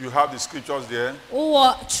 You have the scriptures there.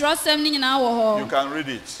 You can read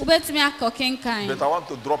it. But I want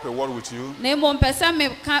to drop a word with you.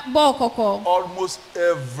 Almost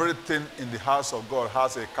everything in the house of God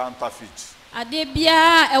has a counterfeit.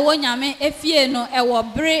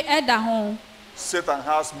 Satan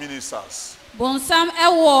has ministers.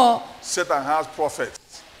 Satan has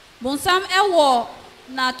prophets.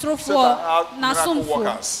 Na trofo na somfo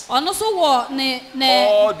ono so wo ne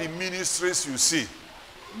all the ministries you see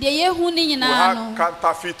de yehu ni nyina no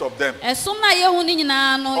counterfeit of them esom na yehu ni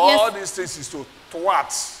nyina no all these things is to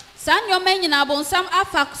thwart san yo men nyina bonsam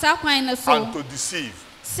afa sa kwan na so and to deceive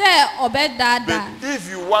say obedada but if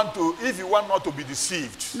you want not to be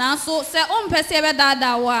deceived na so say o mpese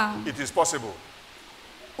obedada wa it is possible.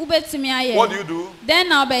 What do you do? Then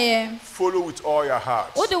follow with all your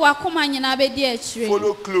heart. Follow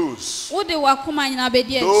close.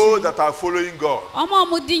 Those that are following God.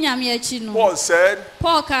 Paul said,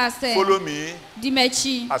 follow me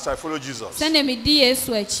as I follow Jesus.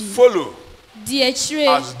 Follow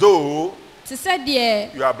as though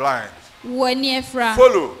you are blind.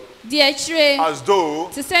 Follow as though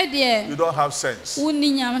you don't have sense.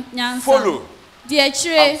 Follow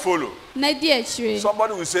and follow.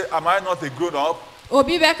 Somebody will say, am I not a grown up?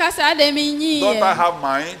 Don't I have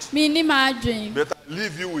mind? But I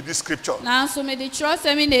leave you with this scripture. In Hebrews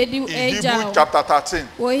chapter 13.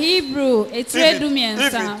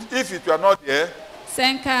 If it were not here,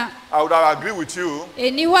 I would have agreed with you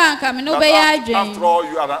that after all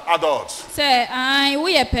you are an adult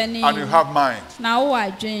and you have mind.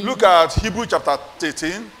 Look at Hebrews chapter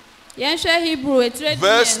 13,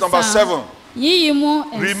 verse number 7.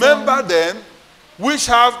 Remember them which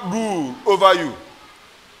have rule over you,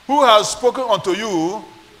 who has spoken unto you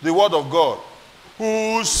the word of God,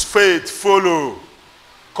 whose faith follow,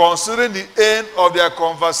 considering the end of their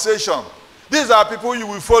conversation. These are people you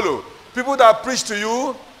will follow. People that preach to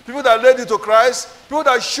you people that led you to Christ, people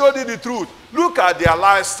that showed you the truth. Look at their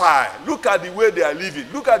lifestyle. Look at the way they are living.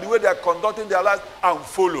 Look at the way they are conducting their lives and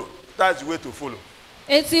follow. That's the way to follow.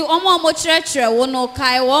 Eti omo chere wono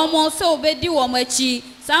kai omo se obedi omo echi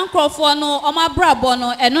sankrofo no omo abrabo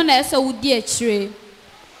no eno na ese wudi echire.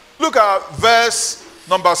 Look at verse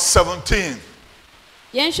number 17.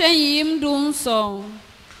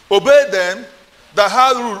 Obey them that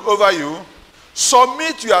have rule over you,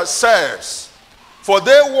 submit yourselves, for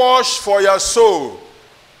they watch for your soul,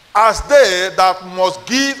 as they that must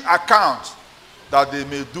give account, that they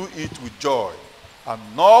may do it with joy, and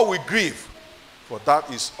not with grief, for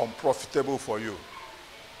that is unprofitable for you.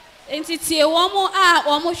 Entitie womo a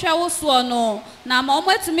womo hwe so no na ma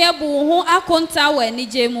omatumi ebu ho akonta wa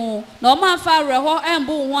nijemu na omanfa reho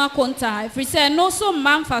embu ho akonta ifrise no so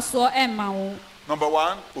manfa so emma wo. Number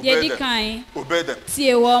 1, obey them. Obey them.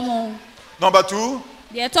 Tie womo. Number 2,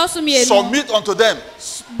 submit unto them.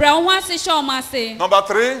 Number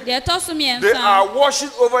 3, they are watching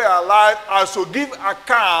over your life as to give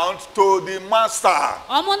account to the master.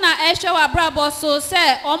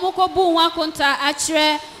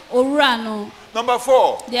 Number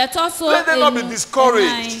 4, let them not be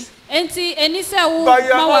discouraged by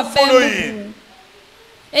your following.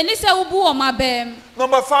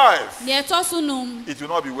 Number 5, it will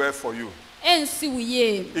not be well for you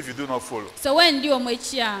if you do not follow.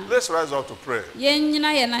 Let's rise up to pray.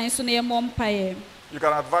 You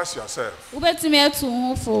can advise yourself.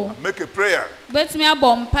 Make a prayer.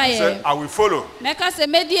 Say, I will follow.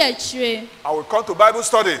 I will come to Bible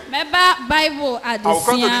study. I will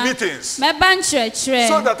come to the meetings. So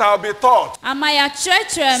that I will be taught. So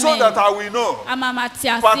that I will know.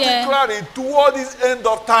 Particularly toward this end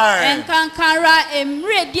of time.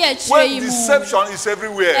 When deception is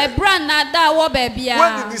everywhere. When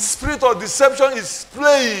the spirit of deception is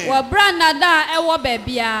playing. I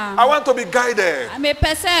want to be guided. I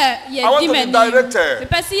want to be directed.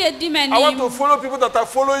 I want to follow people that are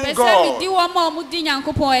following God.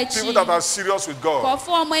 People that are serious with God. This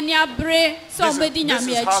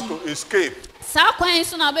is how to escape. Don't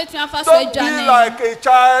be like a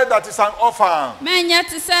child that is an orphan.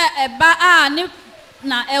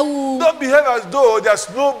 Don't behave as though there's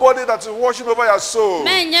nobody that is watching over your soul.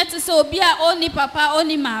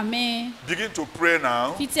 Begin to pray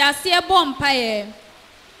now.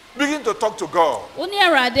 Begin to talk to God.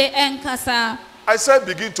 I said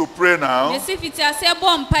begin to pray now. Begin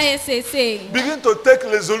to take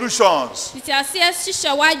resolutions. Begin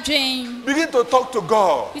to talk to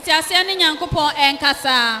God. Begin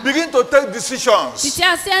to take decisions.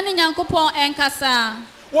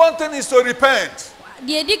 One thing is to repent.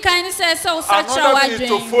 Another thing is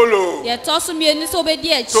to follow.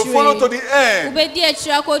 To follow to the end.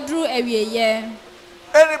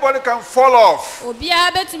 Anybody can fall off.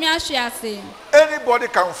 Anybody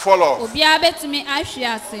can fall off. Let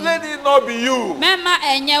it not be you.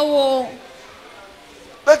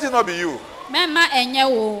 Let it not be you.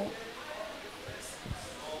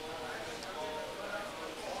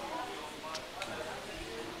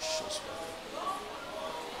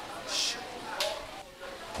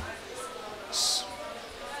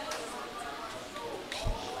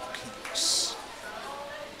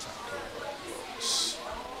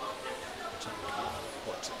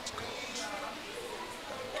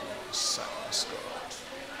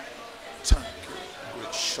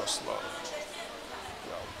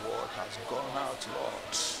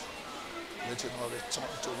 Let it not return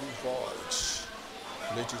to you void.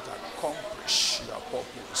 Let it accomplish your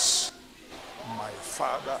purpose. My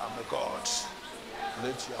Father and my God,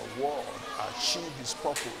 let your word achieve its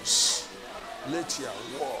purpose. Let your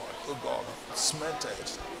word, O God, be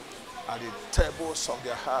cemented at the tables of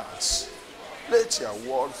their hearts. Let your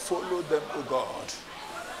word follow them, O God.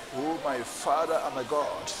 Oh, my Father and my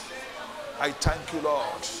God, I thank you,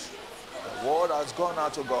 Lord. The word has gone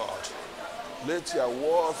out, O God. Let your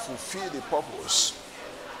word fulfill the purpose.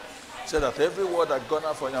 So that every word that gone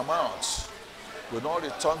out from your mouth will not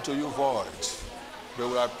return to you void. They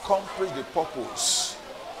will accomplish the purpose.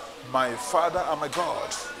 My Father and my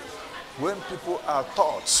God, when people are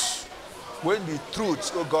taught, when the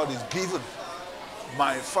truth, oh God, is given,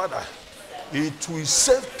 my Father, it will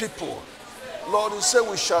save people. Lord, you say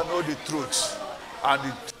we shall know the truth, and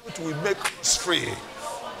the truth will make us free.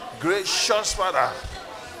 Gracious Father,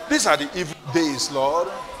 these are the evil days, Lord.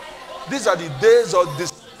 These are the days of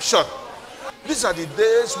deception. These are the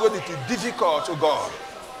days when it is difficult, oh God,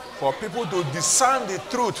 for people to discern the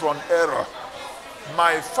truth from error.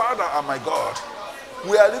 My Father and my God,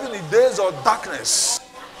 we are living in days of darkness.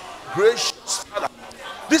 Gracious Father,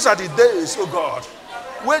 these are the days, oh God,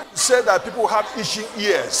 When you say that people have itching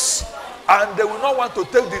ears and they will not want to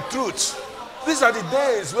take the truth, these are the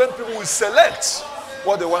days when people will select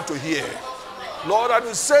what they want to hear. Lord, and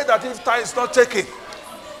you say that if time is not taken,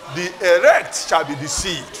 the elect shall be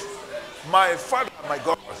deceived. My Father, my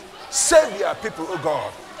God, save your people, O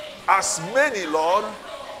God. As many, Lord,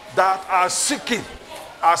 that are seeking,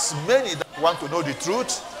 as many that want to know the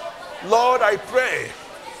truth, Lord, I pray.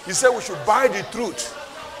 You said we should buy the truth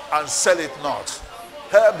and sell it not.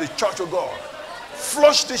 Help the church, O God.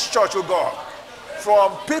 Flush this church, O God,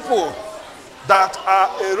 from people that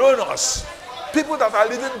are erroneous, people that are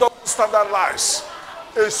living double standard lives.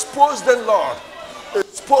 Expose them, Lord.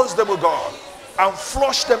 Expose them, O God, and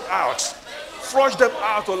flush them out. Flush them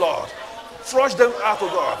out, O Lord. Flush them out, O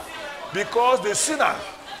God. Because the sinner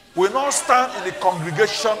will not stand in the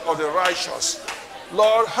congregation of the righteous.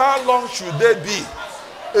 Lord, how long should they be?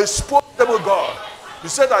 Expose them, O God. You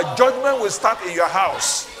said that judgment will start in your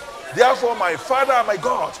house. Therefore, my Father and my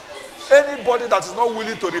God, anybody that is not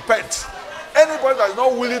willing to repent, anybody that is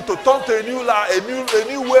not willing to turn to a new life, a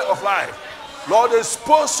new way of life, Lord,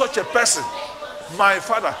 expose such a person. My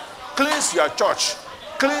Father, cleanse your church,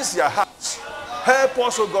 cleanse your house. Help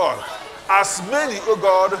us, O God, as many, O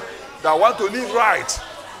God, that want to live right,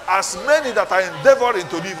 as many that are endeavoring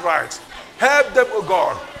to live right. Help them, O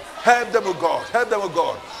God. Help them, O God. Help them, O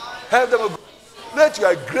God. Help them, O God. Let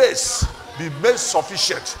your grace be made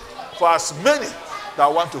sufficient for as many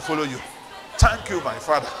that want to follow you. Thank you, my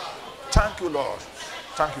Father. Thank you, Lord.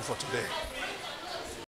 Thank you for today.